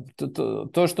 pa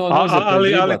to što on može ali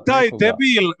predriblat taj nekoga.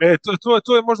 debil,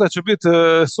 to je možda će biti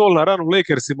sol na ranu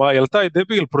Lakersima, jer taj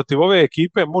debil protiv ove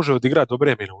ekipe može odigrati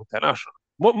dobre minute, znaš.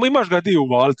 Imaš ga di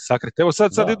uvaliti, sakriti. Evo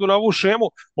sad idu na ovu šemu,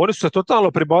 oni su se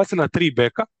totalno pribacili na 3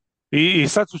 beka i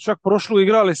sad su čak prošlu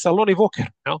igrali sa Lonnie Walker.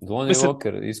 Lonnie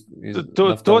Walker iz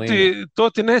to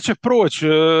ti neće proći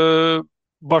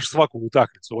baš svaku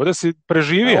utakmicu. Ovdje si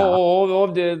preživio.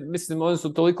 Ovdje, mislim, oni su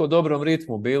u toliko dobrom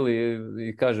ritmu bili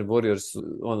i kaže Warriors,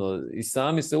 i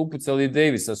sami se upucali i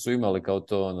Davisa su imali kao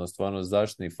to, stvarno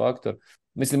zaštitni faktor.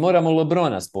 Mislim, moramo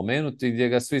LeBrona spomenuti gdje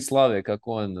ga svi slave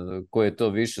kako koji je to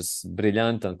više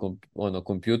briljantan,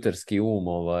 kompjuterski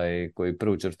koji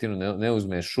prvu četvrtinu ne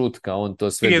uzme šut, kao on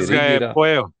to sve dirigira. Wiggins ga je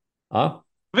pojeo. A?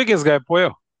 Wiggins ga je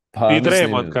pojeo. Pa, I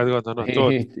Draymond kad god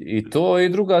to. I to i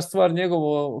druga stvar,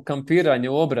 njegovo kampiranje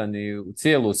u obrani u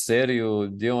cijelu seriju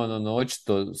gdje on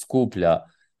očito skuplja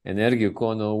energiju kao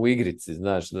ono u igrici,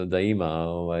 znaš, da ima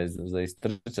za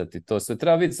istrčati to sve.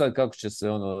 Treba vidjeti sad kako će se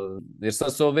ono, jer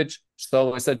sad su ovo već, šta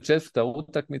ovo je sad četvrta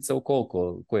utakmica u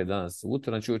koliko, koje je danas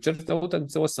utorak, znači četvrta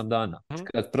utakmica 8 dana. Mhm.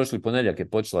 Kad prošli ponedjeljak je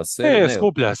počela serija, ne,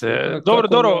 Skuplja se. Dobro, tako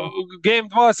dobro, da, Game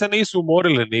 2 se nisu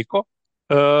umorili niko.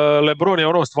 LeBron je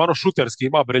ono stvarno šuterski,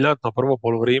 ima briljantno prvo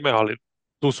poluvrijeme, ali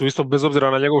tu su isto, bez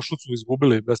obzira na njegov šut, su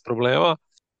izgubili bez problema.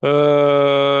 E,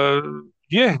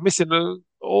 mislim,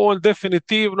 on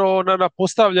definitivno na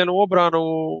postavljenu obranu,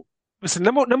 mislim,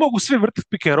 ne mogu svi vrtiti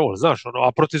pick and roll, znaš, ono,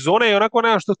 a protiv zone je onako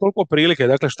nemaš što toliko prilike,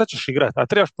 dakle, šta ćeš igrati, a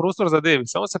trebaš prostor za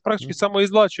Davisa, on se praktički samo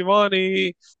izvlači van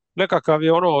i nekakav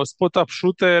je ono spot-up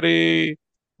shooter i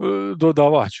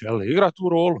dodavač, jel, igra tu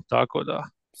rolu, tako da.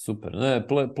 super. Ne,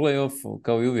 playoff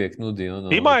kao i uvijek nudi ono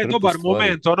Ima je hrpu dobar stvari.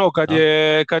 moment, ono,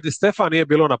 kad je Stefan nije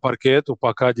bilo na parketu,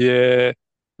 pa kad je,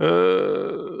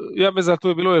 ja mislim da to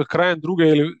je bilo ili krajem druge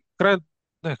ili,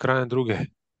 krajem druge,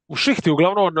 u šihti,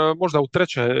 uglavnom, možda u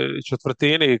trećoj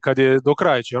četvrtini, kad je do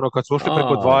krajeći, ono, kad su ošli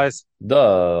preko A, 20.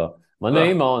 da, ma ne, Da.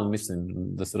 ima on, mislim,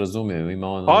 da se razumije, ima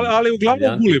ono Ali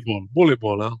uglavnom briljantni, bully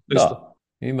ball, isto. da,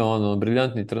 ima ono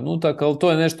briljantni trenutak, ali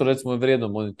to je nešto, recimo, vrijedno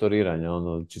monitoriranja,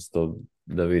 ono, čisto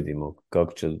da vidimo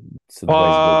kako će se 20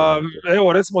 Pa, godina.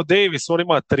 evo, recimo Davis, on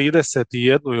ima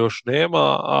 31, još nema,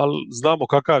 ali znamo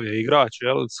kakav je igrač,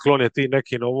 jel? Sklon je ti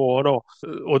neki novo, ono,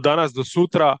 od danas do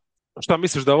sutra, šta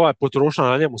misliš da ovaj potrošnja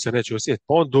na njemu se neće osjetiti?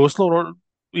 Pa on doslovno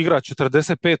igra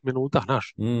 45 minuta,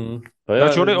 znaš. Pa ja,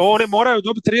 Znači, oni moraju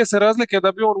dobiti 30 razlike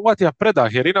da bi on uvatio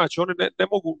predah, jer inače oni ne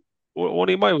mogu,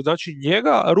 oni imaju, znači,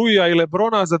 njega, Ruija i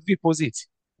Lebrona za dvije pozicije.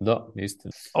 da,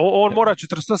 istina. On mora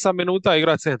 48 minuta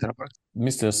igrati centra.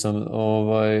 Mislio sam,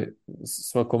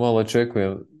 svako malo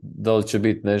očekujem da li će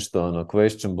biti nešto, ono,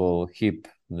 questionable, hip,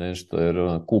 nešto, jer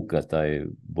ono, kuka taj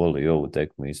boli ovu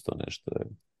tekmu isto nešto, je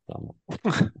tamo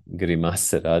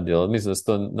grimase radi, ali mislim da se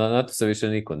to, na to se više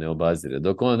niko ne obazire.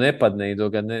 Dok on ne padne i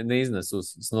dok ga ne iznesu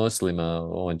s nosilima,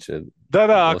 on će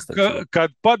Da, ostati.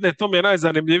 kad padne, to mi je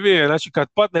najzanimljivije, znači kad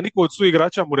padne, niko od su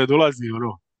igrača mu ne dolazi,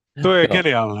 ono. To je Da,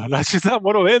 genijalno. Znači, znam,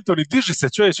 ono, Anthony, diži se,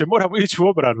 čovječe, moramo ići u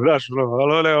obranu, znaš, ono,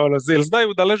 ali jel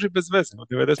znaju da leži bez veze,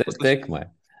 90%. tekma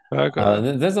je. Tako A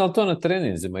da. ne znam li to na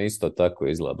treninzima isto tako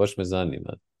izgleda, baš me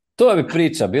zanima. To bi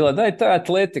priča bila, daj taj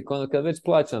atletik, ono kad već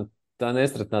plaćam ta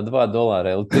nesretna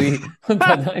 $2 ili 3,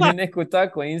 pa daj mi neku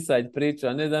takvu inside priču,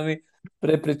 a ne da mi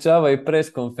prepričavaju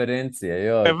pres konferencije.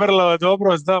 Joj. Vrlo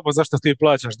dobro znamo zašto ti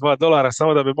plaćaš $2,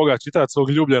 samo da bi mogao čitati svog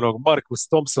ljubljenog Marcus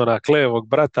Thompsona, Klevog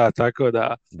brata, tako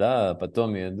da, Da, pa to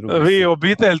mi je drugi vi sin.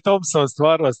 obitelj Thompson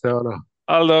stvarno ste ono,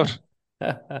 ali dobro.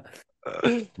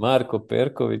 Marko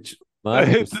Perković,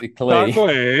 Markus i Clay. Tako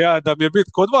je, da mi je bit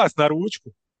kod vas na ručku,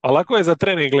 a lako je za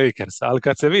trening Lakersa, ali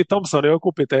kad se vi Thompsoni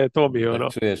okupite, to mi je Da ono,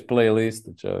 čuješ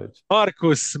playlistu, čovječ.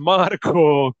 Markus,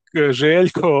 Marko,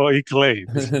 Željko i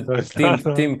Clay, mislim, to je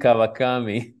stvarno, Tim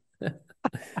Kawakami.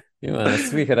 Ima na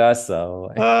svih rasa.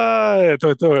 to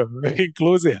je to,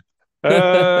 inkluzija.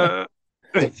 E,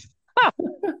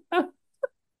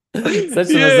 Sad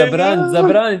će nas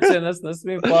zabranit će nas na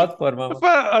svim platformama. Pa,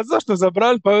 a zašto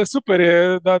zabraniti? Pa super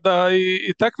je da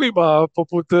i takvima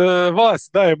poput vas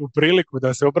dajemo priliku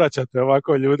da se obraćate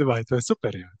ovako ljudima i to je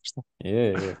super. Šta?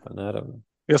 Je, pa naravno.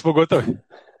 Jesmo gotovi?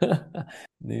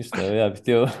 Ništa, ja bih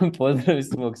htio pozdraviti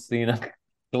svog sina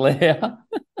Kleja.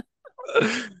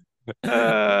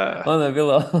 Ona je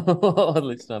bila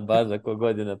odlična baza,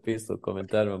 kogod je napisao u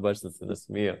komentarima, baš sam se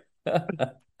nasmijao.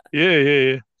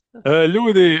 Je.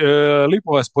 Ljudi,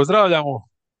 lipo vas pozdravljamo.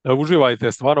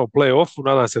 Uživajte stvarno u play-offu.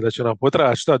 Nadam se da će nam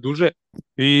potrajati šta duže.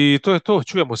 I to je to.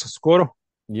 Čujemo se skoro.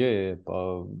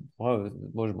 Pa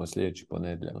možemo sljedeći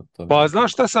ponedjeljak. Pa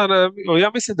znaš šta sam,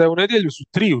 ja mislim da je u nedjelju su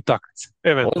 3 utakmice,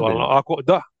 eventualno. Ozbiljno? Ako,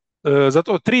 da,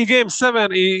 zato 3 Game 7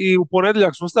 i u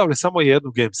ponedjeljak su ostavili samo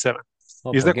jednu Game 7.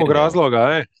 Iz Pa nekog genijalno.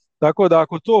 razloga, Tako da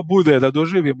ako to bude da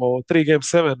doživimo 3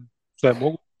 Game 7, što je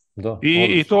mogu. Da,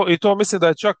 I to mislim da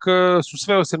je čak su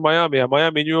sve osim Miami, a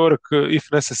Miami, New York, if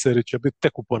necessary, će biti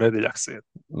tek u ponedjeljak se.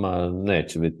 ma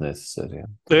neće biti necessary.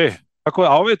 Tako,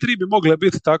 a ove 3 bi mogle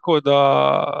biti tako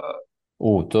da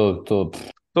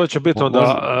to će biti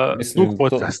onda mislim, dug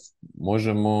podcast.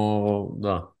 Možemo,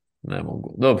 da, ne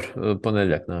mogu. Dobro,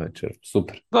 ponedjeljak na večer,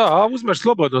 super. Da, a uzmeš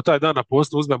slobodno taj dan na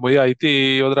poslu, uzmemo ja i ti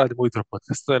i odradimo ujutro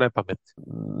podcast, to je najpametnije.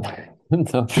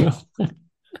 Dobro.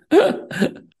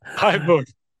 Haj Bog.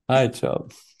 Aj, čao.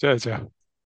 Ćao.